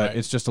drags, but right.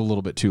 It's just a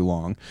little bit too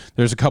long.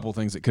 There's a couple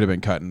things that could have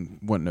been cut and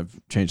wouldn't have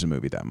changed the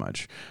movie that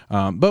much.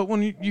 But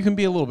when you can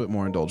be a little bit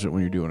more indulgent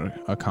when you're doing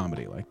a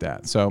comedy like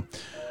that. So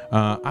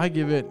I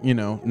give it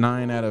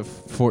 9 out of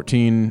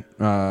 14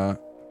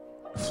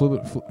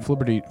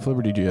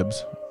 flibberty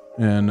jibs,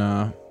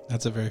 and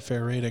That's a very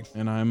fair rating.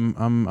 And I'm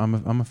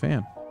a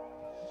fan.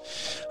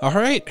 All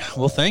right.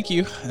 Well, thank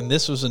you. And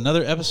this was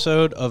another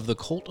episode of the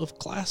Cult of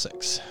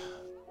Classics.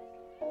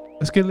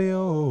 Let's get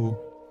Leo.